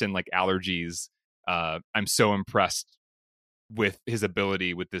Wes Anderson, like allergies, I'm so impressed with his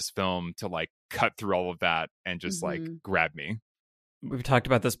ability with this film to like cut through all of that and just like grab me. We've talked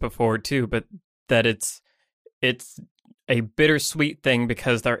about this before too, but that it's a bittersweet thing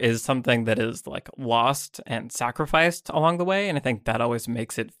because there is something that is like lost and sacrificed along the way. And I think that always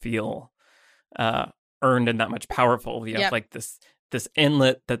makes it feel earned and that much powerful. You have like this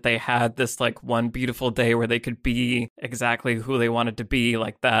inlet that they had, this like one beautiful day where they could be exactly who they wanted to be,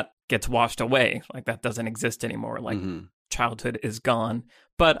 like that gets washed away. Like that doesn't exist anymore. Like childhood is gone,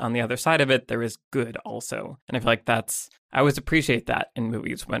 But on the other side of it, there is good also. And I feel like I always appreciate that in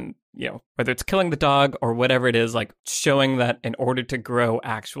movies when, whether it's killing the dog or whatever it is, like showing that in order to grow,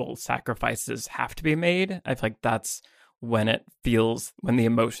 actual sacrifices have to be made. I feel like that's when the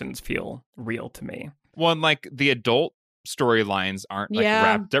emotions feel real to me. Well, and like the adult storylines aren't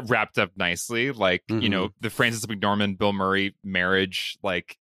like wrapped up nicely. Like, the Frances McDormand, Bill Murray marriage,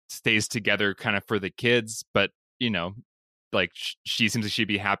 like stays together kind of for the kids, but like she seems like she'd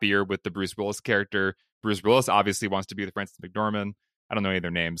be happier with the Bruce Willis character. Bruce Willis obviously wants to be the Frances McDormand. I don't know any of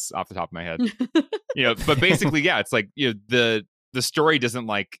their names off the top of my head. But basically, yeah, it's like, the story doesn't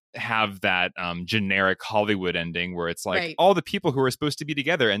like have that generic Hollywood ending where it's like all the people who are supposed to be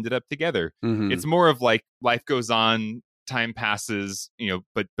together ended up together. It's more of like life goes on, time passes,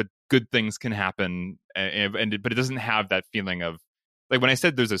 but good things can happen, but it doesn't have that feeling of like when I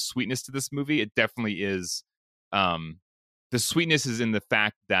said there's a sweetness to this movie, it definitely is. The sweetness is in the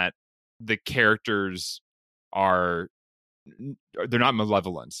fact that the characters they're not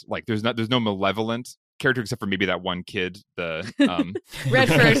malevolent. Like there's no malevolent character except for maybe that one kid, the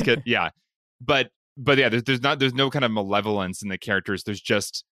Redford kid. Yeah. But yeah, there's no kind of malevolence in the characters. There's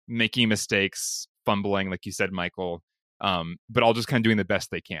just making mistakes, fumbling, like you said, Michael. But all just kind of doing the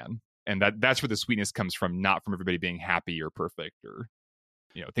best they can. And that's where the sweetness comes from, not from everybody being happy or perfect or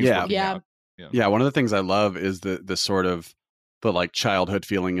things working out. Yeah, one of the things I love is the sort of the like childhood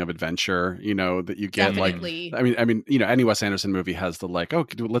feeling of adventure, that you get. Definitely. Like, I mean, any Wes Anderson movie has the like, oh,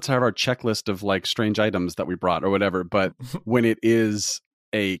 let's have our checklist of like strange items that we brought or whatever. But when it is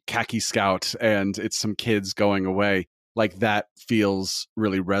a khaki scout and it's some kids going away, like that feels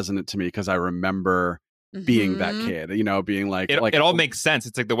really resonant to me because I remember being that kid, being like, it all makes sense.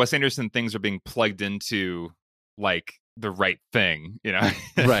 It's like the Wes Anderson things are being plugged into like the right thing,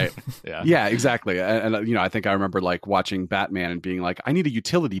 Right. Yeah, exactly. And I think I remember like watching Batman and being like, I need a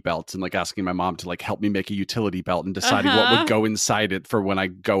utility belt, and like asking my mom to like help me make a utility belt and deciding what would go inside it for when I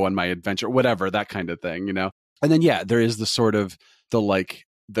go on my adventure, whatever, that kind of thing, And then there is the sort of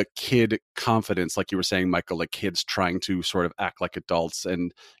the kid confidence, like you were saying, Michael, like kids trying to sort of act like adults,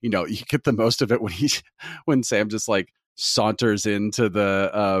 and you get the most of it when Sam just like saunters into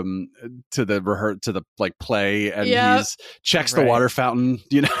the like play and he's checks the water fountain,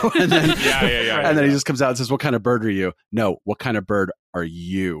 and then and then he just comes out and says, "What kind of bird are you?" "No, what kind of bird are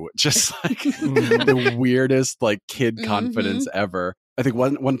you?" Just like the weirdest like kid confidence ever. I think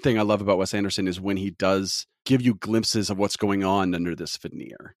one thing I love about Wes Anderson is when he does give you glimpses of what's going on under this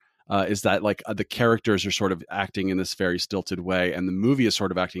veneer. Is that like the characters are sort of acting in this very stilted way, and the movie is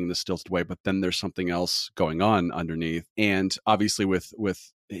sort of acting in this stilted way, but then there's something else going on underneath. And obviously with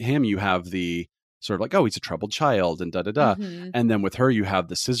him, you have the sort of like, oh, he's a troubled child and da-da-da. And then with her, you have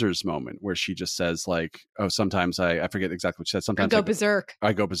the scissors moment where she just says like, oh, sometimes I forget exactly what she said. Sometimes I go berserk.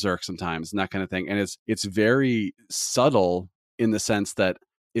 I go berserk sometimes, and that kind of thing. And it's very subtle in the sense that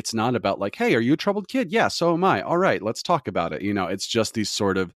it's not about like, hey, are you a troubled kid? Yeah, so am I. All right, let's talk about it. It's just these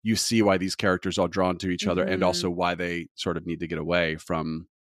sort of, you see why these characters are drawn to each other and also why they sort of need to get away from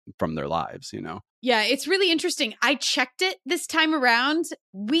their lives, Yeah, it's really interesting. I checked it this time around.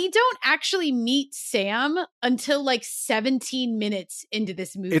 We don't actually meet Sam until like 17 minutes into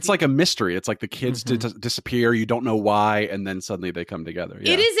this movie. It's like a mystery. It's like the kids disappear. You don't know why. And then suddenly they come together.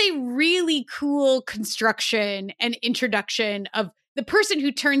 Yeah. It is a really cool construction and introduction of the person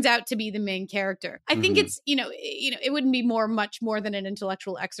who turns out to be the main character. I think it's, it wouldn't be much more than an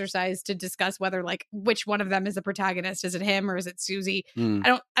intellectual exercise to discuss whether like which one of them is the protagonist. Is it him or is it Susie?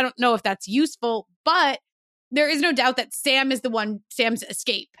 I don't know if that's useful, but there is no doubt that Sam's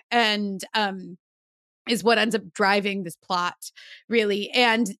escape and is what ends up driving this plot, really.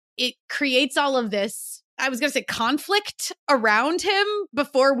 And it creates all of this, I was going to say, conflict around him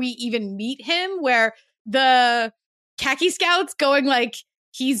before we even meet him, where the khaki scouts going like,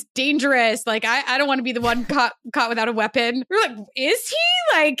 he's dangerous. Like, I don't want to be the one caught without a weapon. We're like, is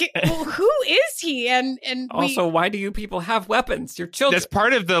he? Like, well, who is he? And also, why do you people have weapons? You're children. That's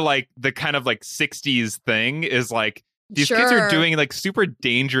part of the kind of like 60s thing is like, these kids are doing like super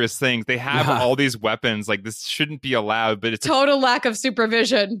dangerous things. They have all these weapons. Like, this shouldn't be allowed, but it's total lack of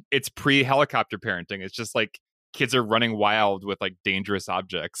supervision. It's pre-helicopter parenting. It's just like kids are running wild with like dangerous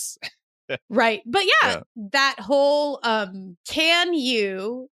objects. Right. But yeah, that whole can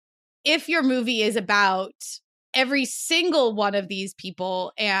you, if your movie is about every single one of these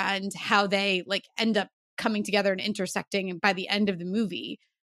people and how they like end up coming together and intersecting, and by the end of the movie,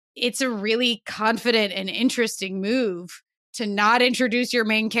 it's a really confident and interesting move to not introduce your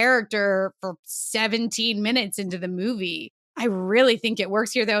main character for 17 minutes into the movie. I really think it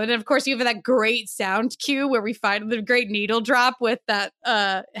works here, though. And of course, you have that great sound cue where we find the great needle drop with that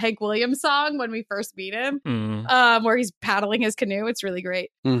Hank Williams song when we first meet him, where he's paddling his canoe. It's really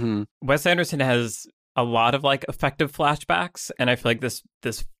great. Mm-hmm. Wes Anderson has a lot of like effective flashbacks, and I feel like this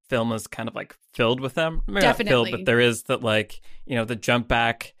film is kind of like filled with them. Maybe Definitely. not filled, but there is that, like, you know, the jump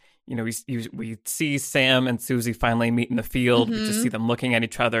back. You know, we see Sam and Susie finally meet in the field. We just see them looking at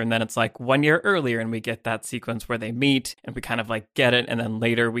each other. And then it's like 1 year earlier and we get that sequence where they meet and we kind of like get it. And then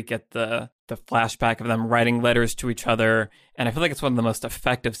later we get the flashback of them writing letters to each other. And I feel like it's one of the most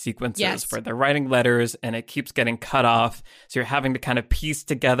effective sequences where they're writing letters and it keeps getting cut off. So you're having to kind of piece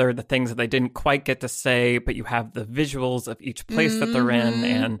together the things that they didn't quite get to say, but you have the visuals of each place that they're in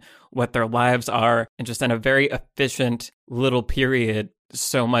and what their lives are. And just in a very efficient little period,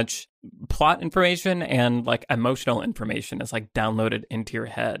 so much plot information and like emotional information is like downloaded into your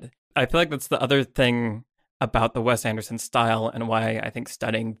head. I feel like that's the other thing about the Wes Anderson style and why I think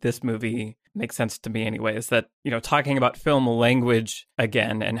studying this movie makes sense to me anyway, is that, you know, talking about film language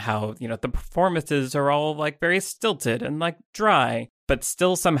again and how, you know, the performances are all like very stilted and like dry, but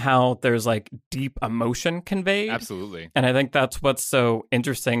still somehow there's like deep emotion conveyed. Absolutely. And I think that's what's so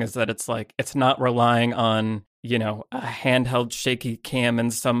interesting is that it's like, it's not relying on, you know, a handheld shaky cam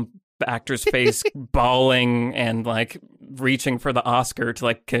and some actor's face bawling and like reaching for the Oscar to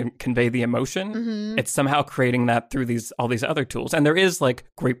like convey the emotion. It's somehow creating that through all these other tools. And there is like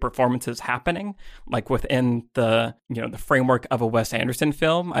great performances happening, like within the, you know, the framework of a Wes Anderson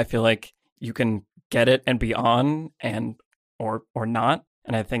film. I feel like you can get it and be on and or not.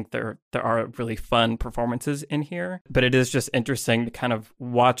 And I think there are really fun performances in here. But it is just interesting to kind of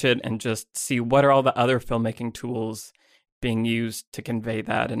watch it and just see what are all the other filmmaking tools being used to convey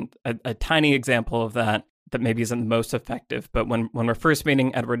that. And a tiny example of that maybe isn't the most effective, but when we're first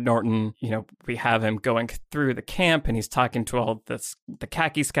meeting Edward Norton, you know, we have him going through the camp and he's talking to all the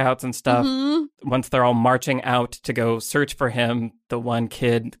khaki scouts and stuff. Once they're all marching out to go search for him, the one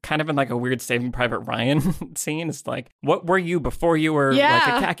kid, kind of in like a weird Saving Private Ryan scene, is like, what were you before you were like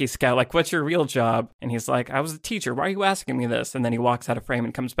a khaki scout? Like, what's your real job? And he's like, I was a teacher. Why are you asking me this? And then he walks out of frame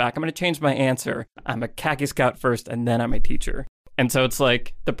and comes back. I'm going to change my answer. I'm a khaki scout first, and then I'm a teacher. And so it's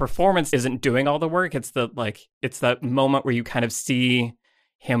like the performance isn't doing all the work. It's that moment where you kind of see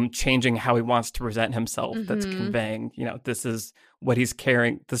him changing how he wants to present himself. That's conveying, you know, this is what he's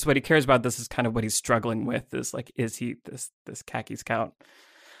caring. This is what he cares about. This is kind of what he's struggling with. Is like, is he this khaki scout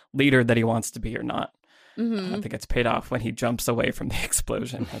leader that he wants to be or not? I think it's paid off when he jumps away from the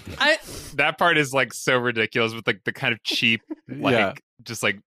explosion. That part is like so ridiculous with like the kind of cheap, like just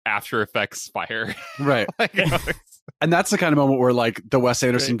like After Effects fire. Right. Like, you know, and that's the kind of moment where like the Wes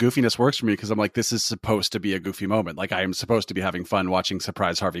Anderson goofiness works for me, because I'm like, this is supposed to be a goofy moment. Like I am supposed to be having fun watching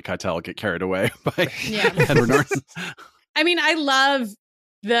surprise Harvey Keitel get carried away by Edward Norton. I mean, I love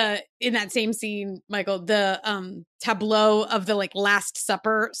in that same scene, Michael, the tableau of the like Last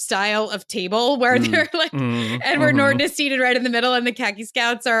Supper style of table where they're like Edward Norton is seated right in the middle and the khaki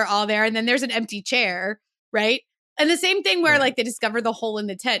scouts are all there. And then there's an empty chair, right? And the same thing where like they discover the hole in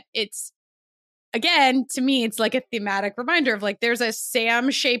the tent. It's, again, to me, it's like a thematic reminder of like, there's a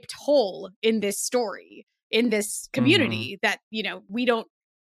Sam-shaped hole in this story, in this community that, you know, we don't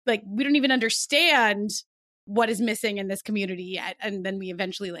even understand what is missing in this community yet. And then we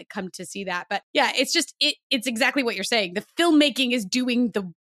eventually like come to see that. But yeah, it's just, it's exactly what you're saying. The filmmaking is doing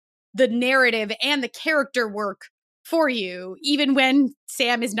the narrative and the character work for you. Even when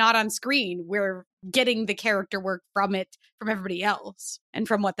Sam is not on screen, we're getting the character work from everybody else and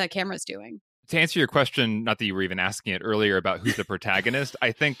from what the camera's doing. To answer your question, not that you were even asking it earlier about who's the protagonist,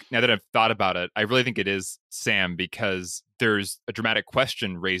 I think now that I've thought about it, I really think it is Sam, because there's a dramatic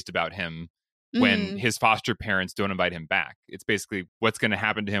question raised about him when his foster parents don't invite him back. It's basically what's going to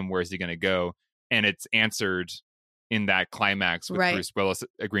happen to him, where is he going to go? And it's answered in that climax with Bruce Willis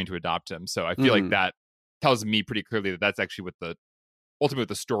agreeing to adopt him. So I feel like that tells me pretty clearly that that's actually what ultimately what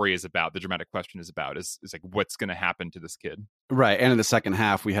the story is about. The dramatic question is about is like what's going to happen to this kid. Right. And in the second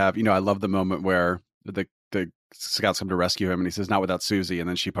half, we have, you know, I love the moment where the scouts come to rescue him and he says, not without Susie. And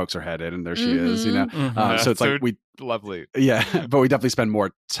then she pokes her head in and there she is, you know? So it's like lovely. Yeah. But we definitely spend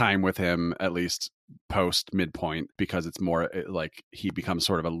more time with him, at least post midpoint, because it's more like he becomes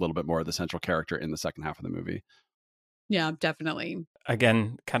sort of a little bit more of the central character in the second half of the movie. Yeah, definitely.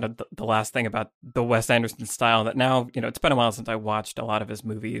 Again, kind of the last thing about the Wes Anderson style that now, you know, it's been a while since I watched a lot of his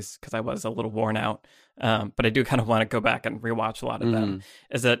movies because I was a little worn out. But I do kind of want to go back and rewatch a lot of them.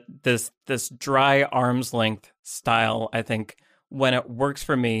 Is that this dry arm's length style, I think when it works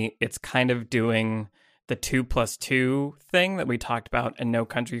for me, it's kind of doing the 2+2 thing that we talked about in No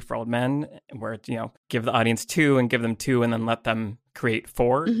Country for Old Men, where, give the audience 2 and give them 2 and then let them create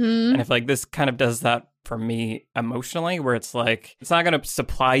 4. Mm-hmm. And I feel like this kind of does that for me emotionally, where it's like, it's not going to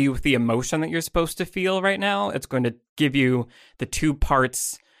supply you with the emotion that you're supposed to feel right now. It's going to give you the 2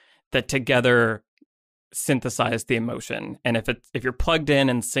 parts that together synthesize the emotion. And if you're plugged in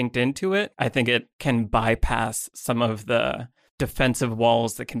and synced into it, I think it can bypass some of the defensive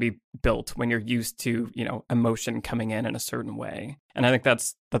walls that can be built when you're used to, emotion coming in a certain way. And I think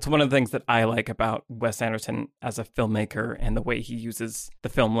that's one of the things that I like about Wes Anderson as a filmmaker, and the way he uses the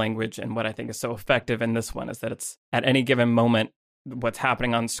film language. And what I think is so effective in this one is that it's at any given moment, what's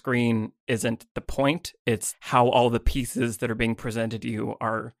happening on screen isn't the point. It's how all the pieces that are being presented to you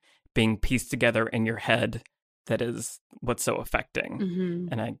are being pieced together in your head that is what's so affecting. Mm-hmm.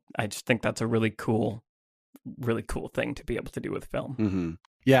 And I just think that's a really cool thing to be able to do with film. Mm-hmm.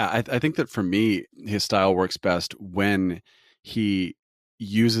 Yeah, I think that for me, his style works best when he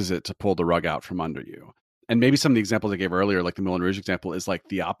uses it to pull the rug out from under you. And maybe some of the examples I gave earlier, like the Moulin Rouge example, is like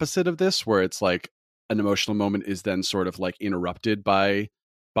the opposite of this, where it's like an emotional moment is then sort of like interrupted by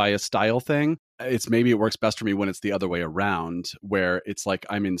a style thing. It works best for me when it's the other way around, where it's like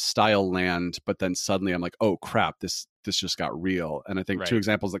I'm in style land, but then suddenly I'm like, oh crap, this just got real. And I think 2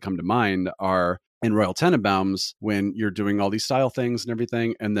 examples that come to mind are in Royal Tenenbaums, when you're doing all these style things and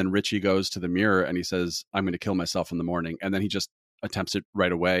everything, and then Richie goes to the mirror and he says, I'm going to kill myself in the morning. And then he just attempts it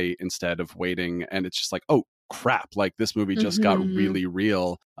right away instead of waiting. And it's just like, oh crap, like this movie just got really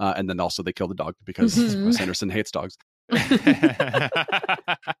real. And then also they kill the dog because Wes Anderson hates dogs.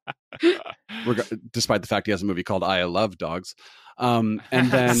 Despite the fact he has a movie called I Love Dogs. And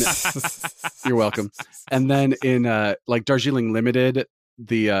then you're welcome. And then in like Darjeeling Limited,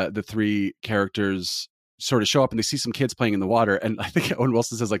 the 3 characters sort of show up and they see some kids playing in the water, and I think Owen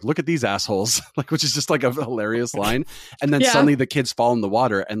Wilson says like, look at these assholes, like, which is just like a hilarious line. And then suddenly the kids fall in the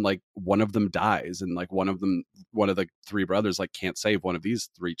water and like one of them dies, and like one of the 3 brothers like can't save one of these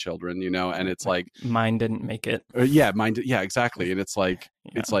 3 children, and it's like mine didn't make it. Yeah, exactly. And it's like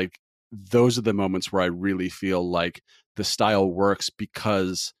it's like those are the moments where I really feel like the style works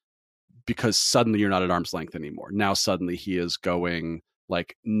because suddenly you're not at arm's length anymore. Now suddenly he is going,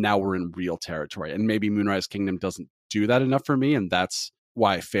 like, now we're in real territory. And maybe Moonrise Kingdom doesn't do that enough for me, and that's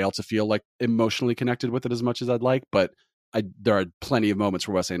why I fail to feel like emotionally connected with it as much as I'd like. But there are plenty of moments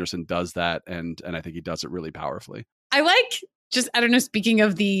where Wes Anderson does that, and I think he does it really powerfully. I like, just, I don't know, speaking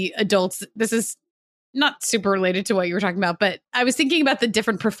of the adults, this is not super related to what you were talking about, but I was thinking about the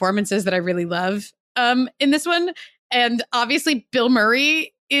different performances that I really love in this one. And obviously Bill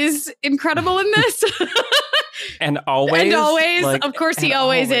Murray is incredible in this. And always, like, of course, he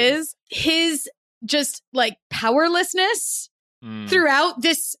always is. His just like powerlessness throughout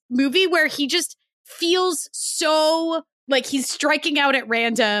this movie, where he just feels so like he's striking out at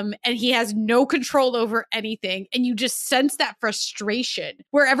random and he has no control over anything. And you just sense that frustration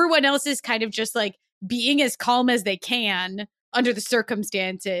where everyone else is kind of just like being as calm as they can under the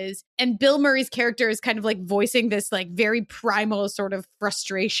circumstances. And Bill Murray's character is kind of like voicing this like very primal sort of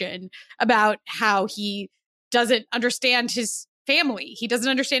frustration about how he doesn't understand his family. He doesn't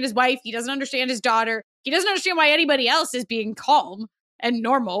understand his wife. He doesn't understand his daughter. He doesn't understand why anybody else is being calm and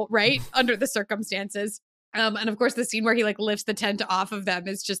normal, right? Under the circumstances. And of course, the scene where he like lifts the tent off of them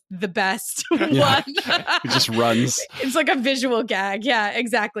is just the best one. He just runs. It's like a visual gag. Yeah,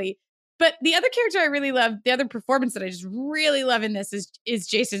 exactly. But the other character I really love, the other performance that I just really love in this is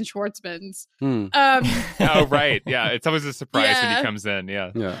Jason Schwartzman's. Oh, right. Yeah. It's always a surprise when he comes in.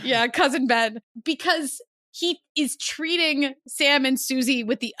 Yeah. Cousin Ben. Because he is treating Sam and Susie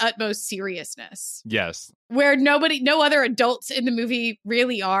with the utmost seriousness. Yes. Where no other adults in the movie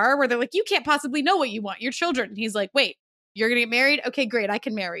really are, where they're like, you can't possibly know what you want, your children. And he's like, wait, you're going to get married? Okay, great. I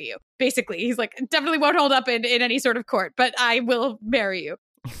can marry you. Basically, he's like, definitely won't hold up in any sort of court, but I will marry you.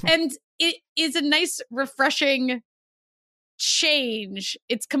 And it is a nice, refreshing change.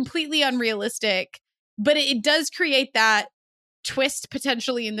 It's completely unrealistic, but it does create that twist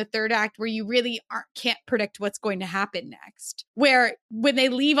potentially in the third act where you really can't predict what's going to happen next. Where when they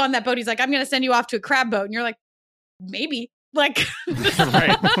leave on that boat, he's like, I'm going to send you off to a crab boat. And you're like, maybe. Like,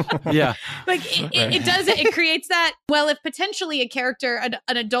 right. Yeah. Like it does, it creates that, well, if potentially a character,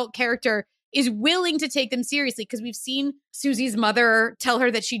 an adult character is willing to take them seriously, because we've seen Susie's mother tell her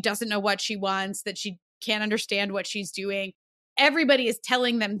that she doesn't know what she wants, that she can't understand what she's doing. Everybody is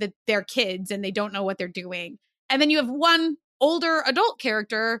telling them that they're kids and they don't know what they're doing. And then you have one older adult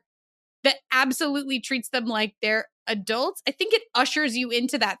character that absolutely treats them like they're adults, I think it ushers you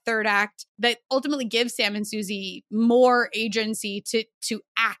into that third act that ultimately gives Sam and Susie more agency to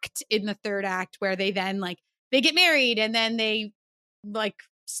act in the third act, where they then like they get married and then they like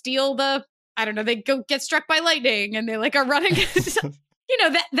steal the, I don't know, they go get struck by lightning and they like are running. You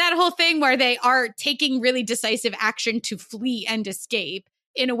know, that whole thing where they are taking really decisive action to flee and escape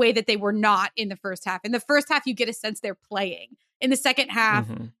in a way that they were not in the first half. In the first half, you get a sense they're playing. In the second half,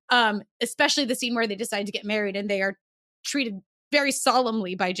 especially the scene where they decide to get married and they are treated very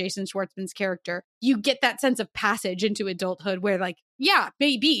solemnly by Jason Schwartzman's character, you get that sense of passage into adulthood where like, yeah,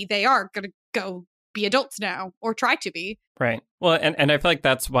 maybe they are going to go be adults now or try to be. Right. Well, and I feel like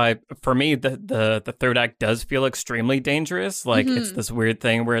that's why, for me, the third act does feel extremely dangerous. Like, it's this weird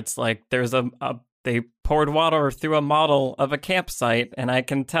thing where it's like there's they poured water through a model of a campsite, and I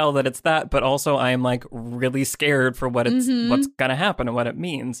can tell that it's that, but also I am like really scared for what's gonna happen and what it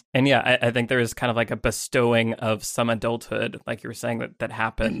means. And yeah, I think there is kind of like a bestowing of some adulthood, like you were saying, that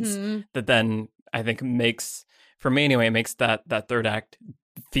happens that then I think makes, for me anyway, makes that third act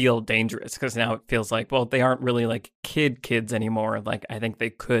feel dangerous, because now it feels like, well, they aren't really like kids anymore. Like, I think they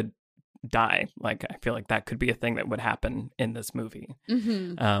could die. Like, I feel like that could be a thing that would happen in this movie.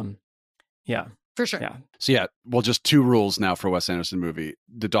 Yeah. For sure. Yeah. So yeah, well, just 2 rules now for a Wes Anderson movie.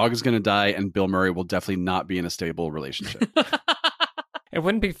 The dog is going to die, and Bill Murray will definitely not be in a stable relationship. It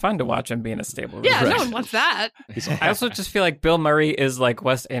wouldn't be fun to watch him be in a stable Yeah, relationship. no one wants that. I also just feel like Bill Murray is like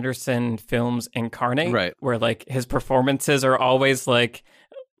Wes Anderson films incarnate, Right. where like his performances are always like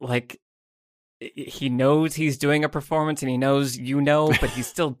he knows he's doing a performance and he knows but he's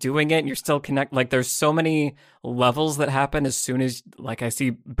still doing it and you're still connected. Like, there's so many levels that happen as soon as like I see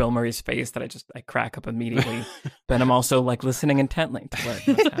Bill Murray's face that I crack up immediately. But I'm also like listening intently to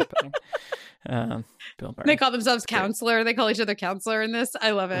what's happening. Bill Murray. They call themselves counselor. They call each other counselor in this. I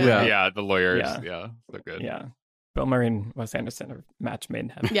love it. Yeah. The lawyers. Yeah, so good. Yeah. Bill Murray and Wes Anderson are match made in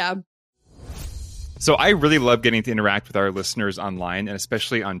heaven. Yeah. So I really love getting to interact with our listeners online, and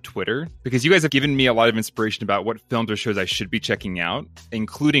especially on Twitter, because you guys have given me a lot of inspiration about what films or shows I should be checking out,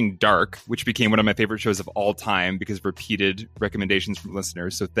 including Dark, which became one of my favorite shows of all time because of repeated recommendations from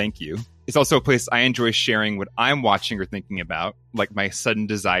listeners. So thank you. It's also a place I enjoy sharing what I'm watching or thinking about, like my sudden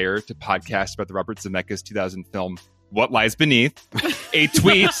desire to podcast about the Robert Zemeckis 2000 film, What Lies Beneath, a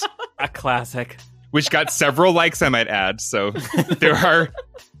tweet, A classic. which got several likes, I might add. So there are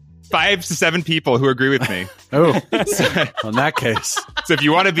 5 to 7 people who agree with me. Oh, in that case. So if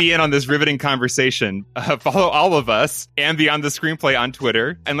you want to be in on this riveting conversation, follow all of us and Beyond the Screenplay on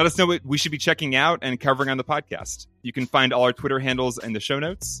Twitter, and let us know what we should be checking out and covering on the podcast. You can find all our Twitter handles in the show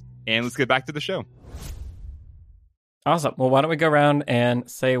notes, and let's get back to the show. Awesome. Well, why don't we go around and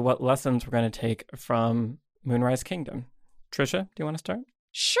say what lessons we're going to take from Moonrise Kingdom? Trisha, do you want to start?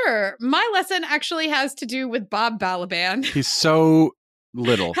 Sure. My lesson actually has to do with Bob Balaban. He's so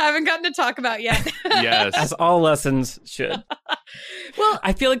little. Haven't gotten to talk about yet. Yes. As all lessons should. Well,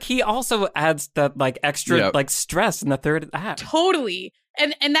 I feel like he also adds that like extra like stress in the third act. Totally.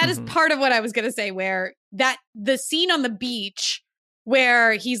 And that is part of what I was going to say, where that the scene on the beach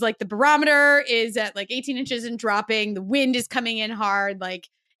where he's like, the barometer is at like 18 inches and dropping, the wind is coming in hard, like,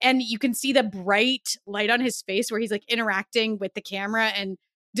 and you can see the bright light on his face where he's like interacting with the camera and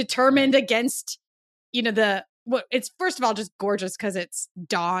determined against, you know, it's first of all just gorgeous because it's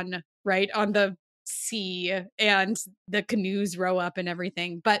dawn, right, on the sea and the canoes row up and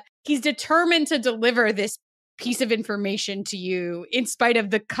everything. But he's determined to deliver this piece of information to you in spite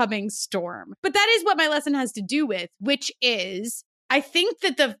of the coming storm. But that is what my lesson has to do with, which is, I think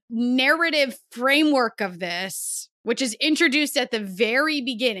that the narrative framework of this, which is introduced at the very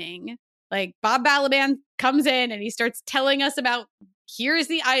beginning, like Bob Balaban comes in and he starts telling us about, here's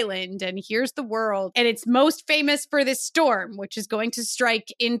the island and here's the world. And it's most famous for this storm, which is going to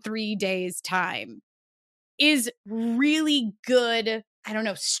strike in 3 days' time, is really good, I don't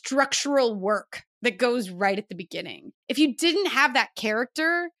know, structural work that goes right at the beginning. If you didn't have that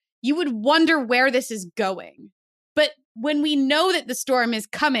character, you would wonder where this is going. But when we know that the storm is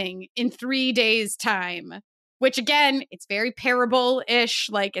coming in 3 days' time, which again, it's very parable-ish,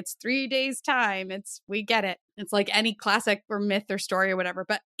 like it's 3 days' time. We get it. It's like any classic or myth or story or whatever,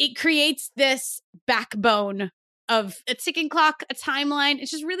 but it creates this backbone of a ticking clock, a timeline.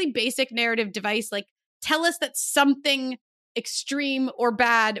 It's just really basic narrative device. Like, tell us that something extreme or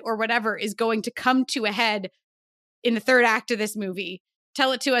bad or whatever is going to come to a head in the third act of this movie.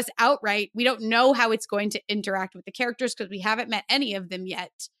 Tell it to us outright. We don't know how it's going to interact with the characters because we haven't met any of them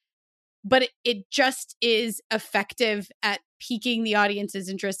yet. But it just is effective at piquing the audience's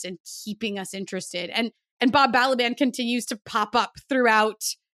interest and keeping us interested. And Bob Balaban continues to pop up throughout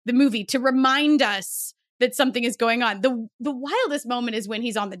the movie to remind us that something is going on. The wildest moment is when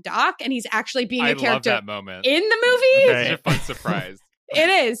he's on the dock and he's actually being a character love that moment. in the movie. It's such a fun surprise. It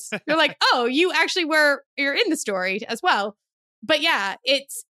is. You're like, oh, you actually you're in the story as well. But yeah,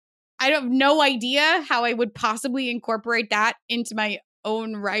 I have no idea how I would possibly incorporate that into my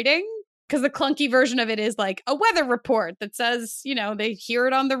own writing. Because the clunky version of it is like a weather report that says, they hear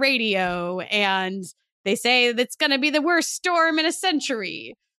it on the radio and they say that's going to be the worst storm in a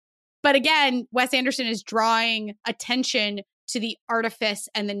century. But again, Wes Anderson is drawing attention to the artifice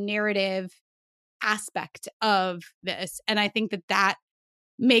and the narrative aspect of this. And I think that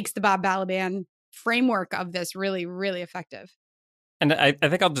makes the Bob Balaban framework of this really, really effective. And I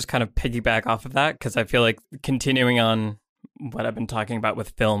think I'll just kind of piggyback off of that because I feel like continuing on what I've been talking about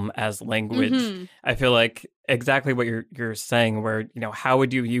with film as language, I feel like exactly what you're saying, where, how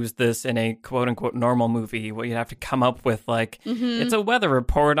would you use this in a quote unquote normal movie? Well, you'd have to come up with like, it's a weather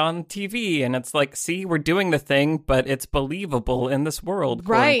report on TV. And it's like, see, we're doing the thing, but it's believable in this world,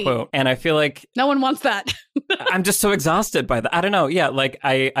 quote unquote. And I feel like no one wants that. I'm just so exhausted by that. I don't know. Yeah. Like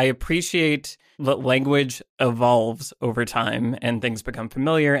I appreciate that language evolves over time and things become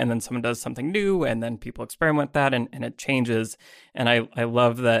familiar, and then someone does something new and then people experiment with that and it changes. And I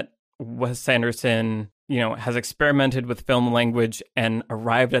love that Wes Anderson, has experimented with film language and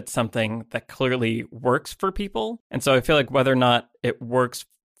arrived at something that clearly works for people. And so I feel like whether or not it works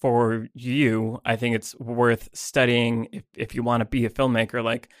for you, I think it's worth studying if you want to be a filmmaker.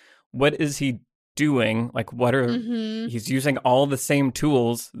 Like, what is he doing? Like, what are he's using all the same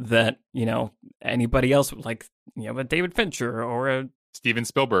tools that anybody else, like a David Fincher or a Steven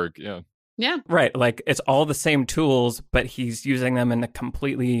Spielberg. Yeah, right. Like, it's all the same tools, but he's using them in a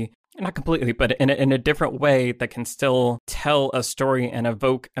not completely, but in a different way that can still tell a story and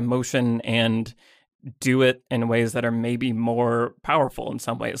evoke emotion and do it in ways that are maybe more powerful in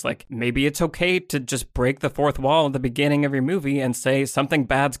some ways. Like, maybe it's okay to just break the fourth wall at the beginning of your movie and say something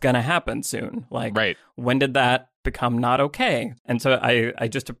bad's gonna happen soon. Like, when did that become not okay? And so I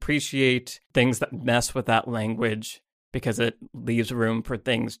just appreciate things that mess with that language because it leaves room for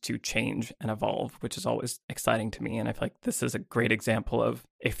things to change and evolve, which is always exciting to me. And I feel like this is a great example of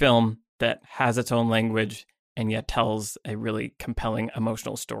a film that has its own language and yet tells a really compelling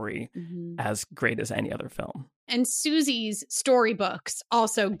emotional story as great as any other film. And Susie's storybooks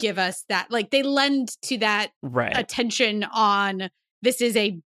also give us that, like, they lend to that attention on this is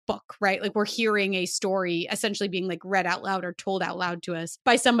a book, right? Like, we're hearing a story essentially being like read out loud or told out loud to us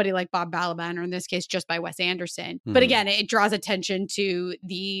by somebody like Bob Balaban, or in this case, just by Wes Anderson. But again, it draws attention to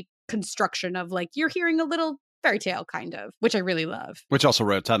the construction of like, you're hearing a little fairy tale kind of, which I really love. Which also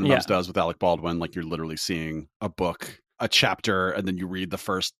Red Tenenbaums does with Alec Baldwin. Like, you're literally seeing a book, a chapter, and then you read the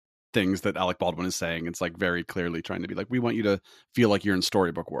first things that Alec Baldwin is saying. It's like very clearly trying to be like, we want you to feel like you're in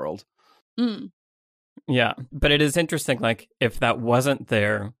storybook world. Yeah, but it is interesting, like, if that wasn't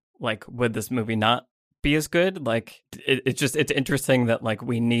there, like, would this movie not be as good? Like, it's interesting that, like,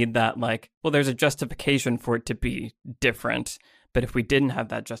 we need that, like, well, there's a justification for it to be different, but if we didn't have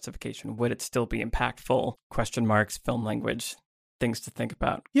that justification, would it still be impactful? Question marks, film language, things to think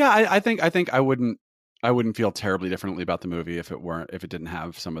about. Yeah, I think I wouldn't feel terribly differently about the movie if it didn't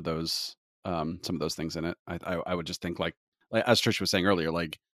have some of those things in it. I would just think like as Trish was saying earlier,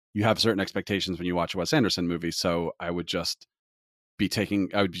 like, you have certain expectations when you watch a Wes Anderson movie, so I would just be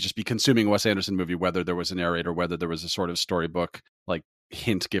consuming a Wes Anderson movie, whether there was a narrator, whether there was a sort of storybook like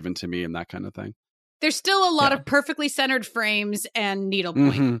hint given to me and that kind of thing. There's still a lot of perfectly centered frames and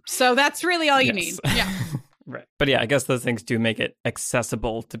needlepoint. So that's really all you need. Yeah. Right. But yeah, I guess those things do make it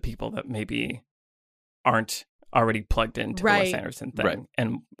accessible to people that maybe aren't already plugged into the Wes Anderson thing,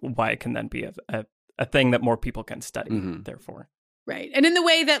 and why it can then be a thing that more people can study, therefore. Right. And in the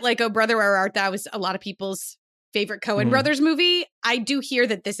way that, like, Oh Brother, Where Art Thou was a lot of people's favorite Coen Brothers movie, I do hear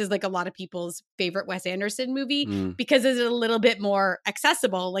that this is like a lot of people's favorite Wes Anderson movie because it's a little bit more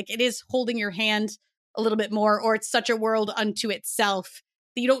accessible. Like, it is holding your hand a little bit more, or it's such a world unto itself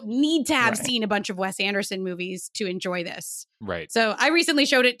that you don't need to have seen a bunch of Wes Anderson movies to enjoy this. Right. So I recently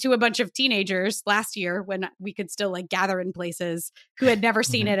showed it to a bunch of teenagers last year when we could still, like, gather in places who had never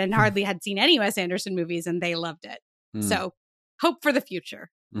seen it and hardly had seen any Wes Anderson movies, and they loved it. So hope for the future.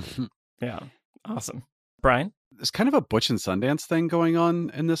 Yeah. Awesome. Brian? There's kind of a Butch and Sundance thing going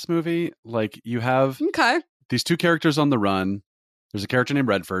on in this movie. Like, you have these two characters on the run. There's a character named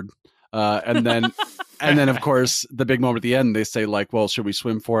Redford. And then of course the big moment at the end, they say like, well, should we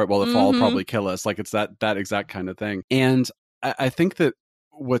swim for it? Well, the fall will probably kill us. Like, it's that exact kind of thing. And I think that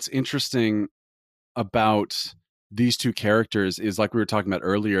what's interesting about these two characters is, like we were talking about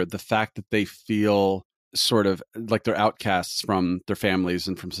earlier, the fact that they feel sort of like they're outcasts from their families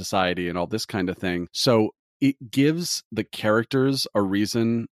and from society and all this kind of thing. So it gives the characters a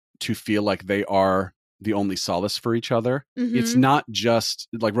reason to feel like they are the only solace for each other. Mm-hmm. It's not just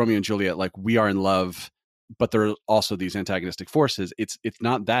like Romeo and Juliet, like we are in love, but there are also these antagonistic forces. It's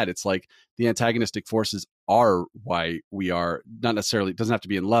not that. It's like the antagonistic forces are why we are not necessarily, it doesn't have to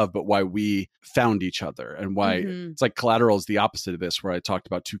be in love, but why we found each other, and why it's like Collateral is the opposite of this, where I talked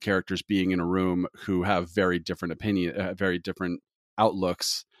about two characters being in a room who have very different very different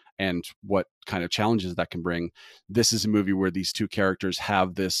outlooks and what kind of challenges that can bring. This is a movie where these two characters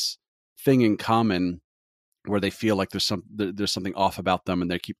have this thing in common where they feel like there's something off about them,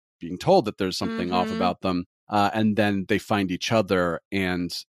 and they keep being told that there's something off about them, and then they find each other,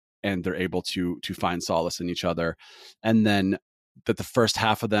 and they're able to find solace in each other. And then that the first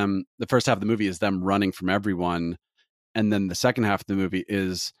half of the movie is them running from everyone, and then the second half of the movie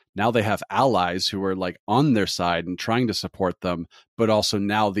is now they have allies who are like on their side and trying to support them, but also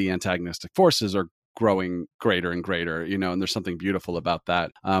now the antagonistic forces are growing greater and greater, and there's something beautiful about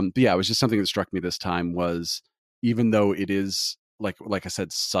that. But yeah, it was just something that struck me this time, was even though it is like I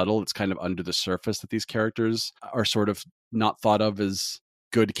said, subtle, it's kind of under the surface that these characters are sort of not thought of as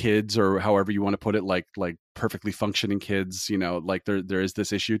good kids, or however you want to put it, like perfectly functioning kids, like there is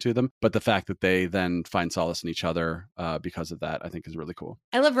this issue to them, but the fact that they then find solace in each other because of that, I think is really cool.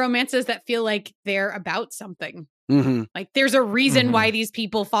 I love romances that feel like they're about something. Mm-hmm. Like there's a reason why these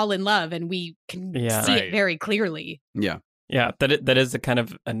people fall in love, and we can see it very clearly. Yeah, that is a kind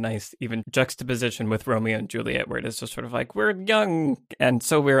of a nice even juxtaposition with Romeo and Juliet, where it is just sort of like, we're young and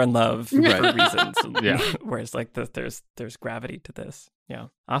so we're in love for reasons. Whereas like there's gravity to this. Yeah.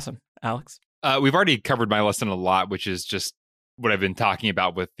 Awesome. Alex? We've already covered my lesson a lot, which is just what I've been talking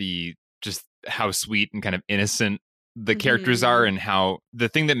about with just how sweet and kind of innocent the characters are, and how the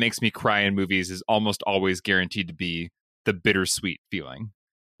thing that makes me cry in movies is almost always guaranteed to be the bittersweet feeling,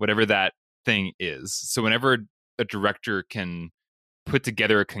 whatever that thing is. So whenever a director can put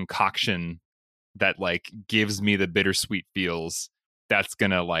together a concoction that like gives me the bittersweet feels, that's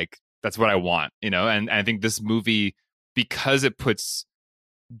what I want, and I think this movie, because it puts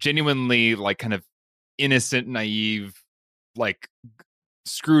genuinely like kind of innocent, naive, like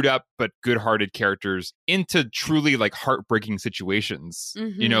screwed up but good-hearted characters into truly like heartbreaking situations.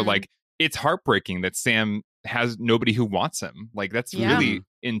 Like it's heartbreaking that Sam has nobody who wants him. Like that's really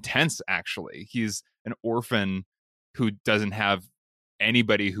intense. Actually, he's an orphan who doesn't have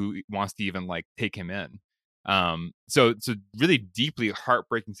anybody who wants to even like take him in. So really deeply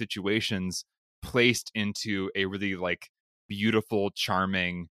heartbreaking situations placed into a really like beautiful,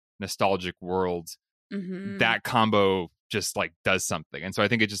 charming, nostalgic world. That combo just like does something. And so I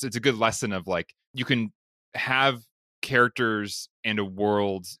think it's a good lesson of like, you can have characters and a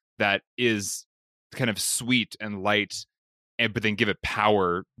world that is kind of sweet and light, but then give it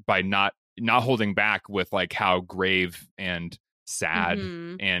power by not holding back with like how grave and sad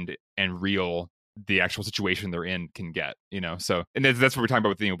and real the actual situation they're in can get, so, and that's what we're talking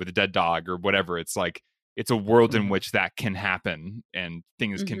about with, with the dead dog or whatever. It's like, it's a world in which that can happen, and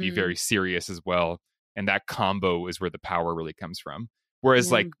things can be very serious as well. And that combo is where the power really comes from.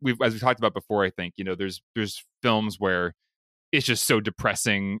 Whereas like as we talked about before, I think, there's films where it's just so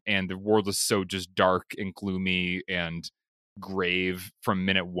depressing and the world is so just dark and gloomy and grave from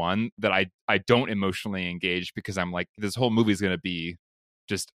minute one that I don't emotionally engage, because I'm like, this whole movie is going to be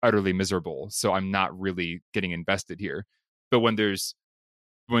just utterly miserable, so I'm not really getting invested here. But when there's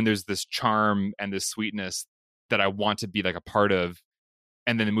this charm and this sweetness that I want to be like a part of,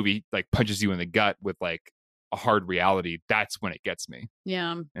 and then the movie like punches you in the gut with like a hard reality, that's when it gets me.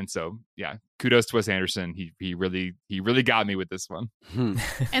 Yeah. And so, yeah, kudos to Wes Anderson. He really got me with this one.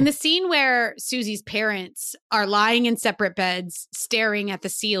 And the scene where Susie's parents are lying in separate beds, staring at the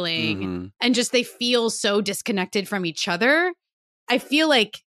ceiling, and just they feel so disconnected from each other, I feel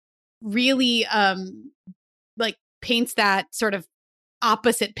like really like paints that sort of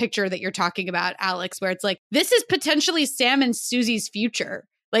opposite picture that you're talking about, Alex, where it's like, this is potentially Sam and Susie's future.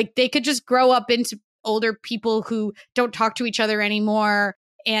 Like they could just grow up into older people who don't talk to each other anymore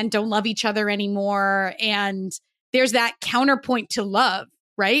and don't love each other anymore. And there's that counterpoint to love,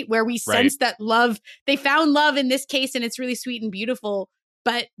 right? Where we sense that love, they found love in this case, and it's really sweet and beautiful.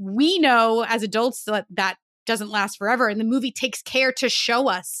 But we know as adults that doesn't last forever. And the movie takes care to show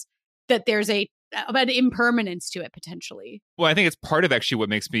us that there's an impermanence to it potentially. Well, I think it's part of actually what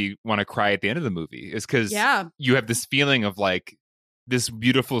makes me want to cry at the end of the movie, is because you have this feeling of like, this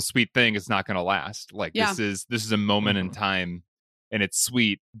beautiful, sweet thing is not going to last. Like this is a moment in time, and it's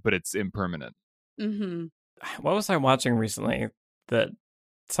sweet, but it's impermanent. What was I watching recently that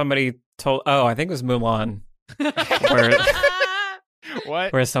somebody told, I think it was Mulan, where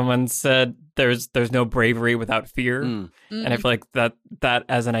What? where someone said there's no bravery without fear. Mm. And I feel like that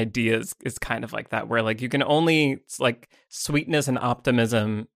as an idea is kind of like that, where like you can only, it's like sweetness and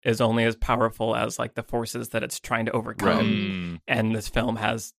optimism is only as powerful as like the forces that it's trying to overcome. And this film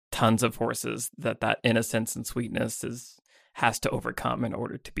has tons of forces that innocence and sweetness has to overcome in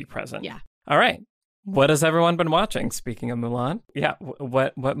order to be present. Yeah. All right. What has everyone been watching? Speaking of Mulan, yeah.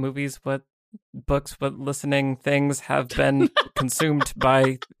 What movies, what books, what listening things have been consumed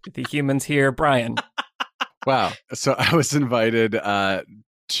by the humans here? Brian. Wow. So I was invited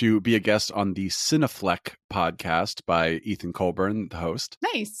to be a guest on the Cinefleck podcast by Ethan Colburn, the host.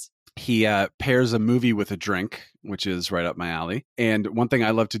 Nice. He pairs a movie with a drink, which is right up my alley. And one thing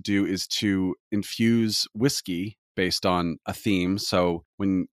I love to do is to infuse whiskey based on a theme. So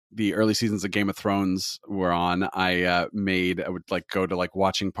when the early seasons of Game of Thrones were on, I would like go to like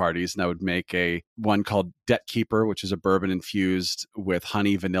watching parties, and I would make one called Debt Keeper, which is a bourbon infused with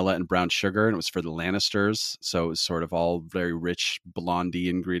honey, vanilla, and brown sugar. And it was for the Lannisters. So it was sort of all very rich blondie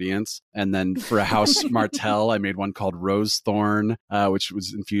ingredients. And then for a House Martell, I made one called Rose Thorn, which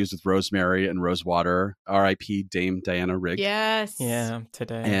was infused with rosemary and rose water. R.I.P. Dame Diana Rigg. Yes. Yeah,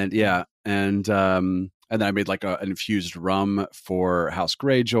 today. And then I made like an infused rum for House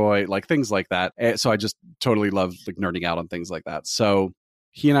Greyjoy, like things like that. So I just totally love like nerding out on things like that. So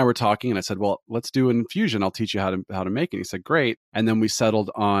he and I were talking, and I said, well, let's do an infusion. I'll teach you how to make it. And he said, great. And then we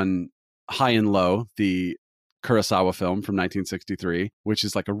settled on High and Low, the Kurosawa film from 1963, which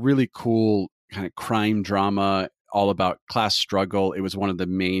is like a really cool kind of crime drama, all about class struggle. It was one of the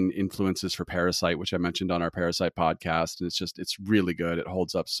main influences for Parasite, which I mentioned on our Parasite podcast. And it's really good. It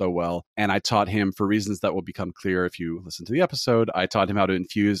holds up so well. And I taught him, for reasons that will become clear if you listen to the episode, I taught him how to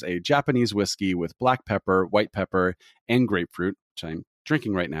infuse a Japanese whiskey with black pepper, white pepper, and grapefruit, which I'm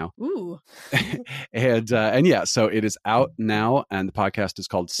drinking right now. Ooh. and yeah, so it is out now. And the podcast is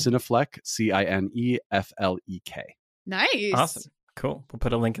called Cinefleck, Cineflek. Nice. Awesome. Cool. We'll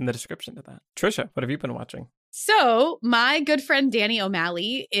put a link in the description to that. Trisha, what have you been watching? So my good friend Danny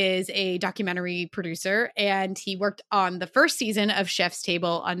O'Malley is a documentary producer, and he worked on the first season of Chef's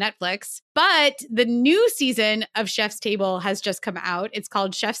Table on Netflix. But the new season of Chef's Table has just come out. It's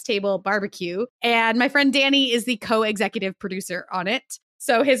called Chef's Table Barbecue. And my friend Danny is the co-executive producer on it.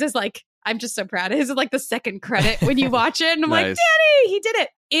 So his is like, I'm just so proud. His is like the second credit when you watch it. And I'm Nice. like, Danny, he did it.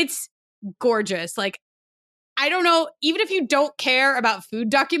 It's gorgeous. Like, I don't know, even if you don't care about food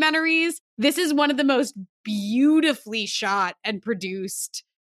documentaries, this is one of the most beautifully shot and produced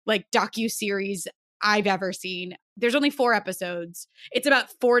like docuseries I've ever seen. There's only 4 episodes. It's about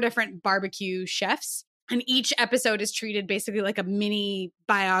 4 different barbecue chefs, and each episode is treated basically like a mini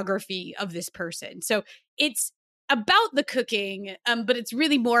biography of this person. So it's about the cooking, but it's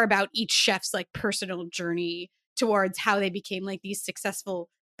really more about each chef's like personal journey towards how they became like these successful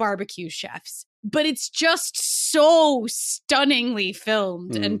barbecue chefs. But it's just so stunningly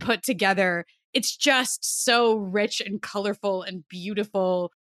filmed and put together. It's just so rich and colorful and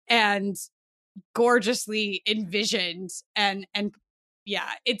beautiful and gorgeously envisioned. And yeah,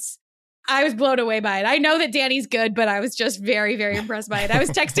 I was blown away by it. I know that Danny's good, but I was just very, very impressed by it. I was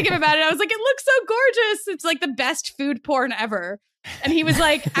texting him about it. I was like, it looks so gorgeous. It's like the best food porn ever. And he was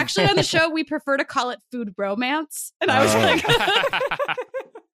like, actually on the show, we prefer to call it food romance. And I was like...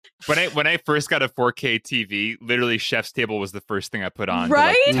 When I first got a 4K TV, literally Chef's Table was the first thing I put on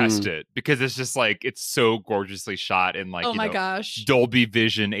right? to like, test it, because it's just like it's so gorgeously shot in like gosh, Dolby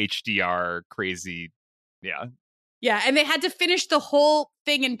Vision HDR crazy. Yeah, and they had to finish the whole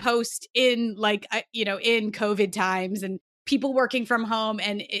thing in post in like in COVID times and people working from home,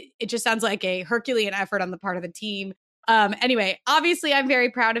 and it just sounds like a Herculean effort on the part of the team. Anyway, obviously I'm very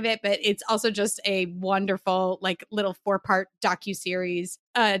proud of it, but it's also just a wonderful like little 4-part docuseries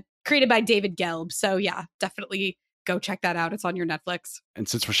created by David Gelb. So yeah, definitely go check that out. It's on your Netflix. And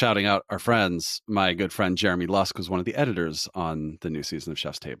since we're shouting out our friends, my good friend Jeremy Lusk was one of the editors on the new season of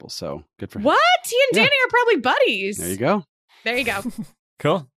Chef's Table. So good for him. What? He and Danny are probably buddies. There you go. There you go.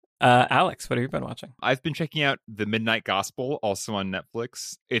 Cool. Alex, what have you been watching? I've been checking out The Midnight Gospel, also on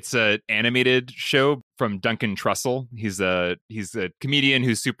Netflix. It's an animated show from Duncan Trussell. He's a comedian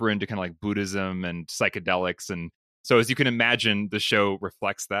who's super into kind of like Buddhism and psychedelics. And so as you can imagine, the show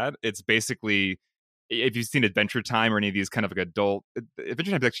reflects that. It's basically, if you've seen Adventure Time or any of these kind of like adult, Adventure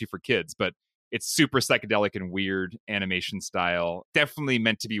Time is actually for kids, but it's super psychedelic and weird animation style. Definitely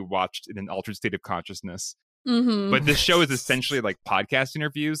meant to be watched in an altered state of consciousness. Mm-hmm. But this show is essentially like podcast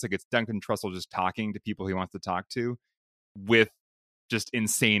interviews. Like it's Duncan Trussell just talking to people he wants to talk to with just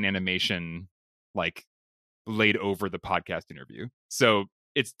insane animation like laid over the podcast interview. So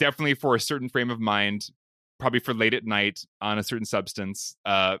it's definitely for a certain frame of mind, probably for late at night on a certain substance.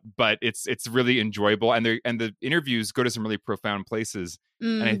 But it's really enjoyable, and the interviews go to some really profound places.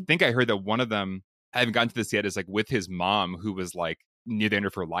 And I think I heard that one of them, I haven't gotten to this yet, is like with his mom, who was like near the end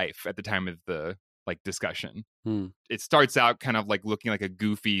of her life at the time of the like discussion. It starts out kind of like looking like a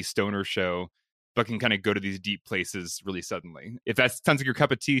goofy stoner show, but can kind of go to these deep places really suddenly. If that sounds like your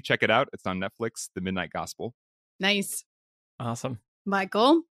cup of tea, check it out. It's on Netflix, The Midnight Gospel. Nice. Awesome.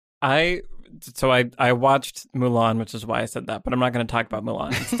 Michael? I watched Mulan, which is why I said that, but I'm not going to talk about Mulan.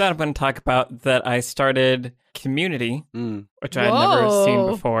 Instead, I'm going to talk about that I started Community, which I had never seen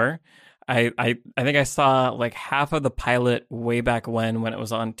before. I think I saw like half of the pilot way back when it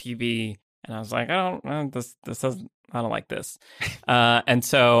was on TV, and I was like, I don't like this. And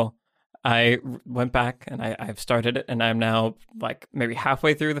so I went back and I've started it, and I'm now like maybe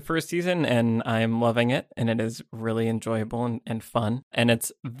halfway through the first season, and I'm loving it, and it is really enjoyable and fun. And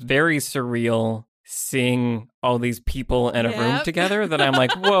it's very surreal seeing all these people in a room together that I'm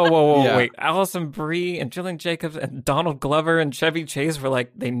like, whoa, wait, Alison Brie and Gillian Jacobs and Donald Glover and Chevy Chase were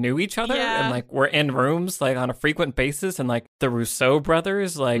like, they knew each other and like were in rooms like on a frequent basis, and like the Rousseau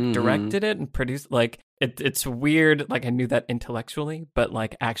brothers like directed it and produced like it's weird. Like I knew that intellectually, but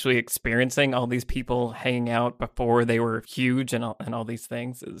like actually experiencing all these people hanging out before they were huge and all these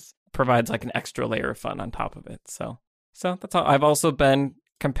things provides like an extra layer of fun on top of it. So that's all. I've also been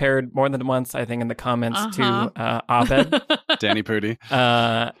compared more than once, I think, in the comments to Abed. Danny Pudi.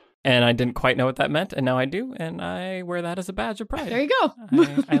 And I didn't quite know what that meant, and now I do, and I wear that as a badge of pride. There you go.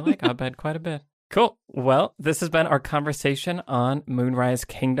 I like Abed quite a bit. Cool. Well, this has been our conversation on Moonrise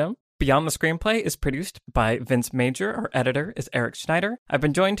Kingdom. Beyond the Screenplay is produced by Vince Major. Our editor is Eric Schneider. I've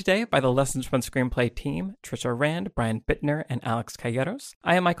been joined today by the Lessons from Screenplay team, Trisha Rand, Brian Bittner, and Alex Calleros.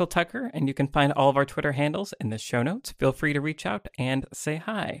 I am Michael Tucker, and you can find all of our Twitter handles in the show notes. Feel free to reach out and say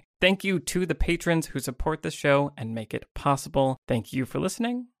hi. Thank you to the patrons who support the show and make it possible. Thank you for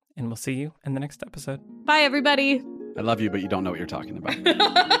listening, and we'll see you in the next episode. Bye, everybody. I love you, but you don't know what you're talking about.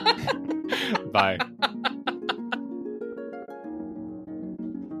 Bye.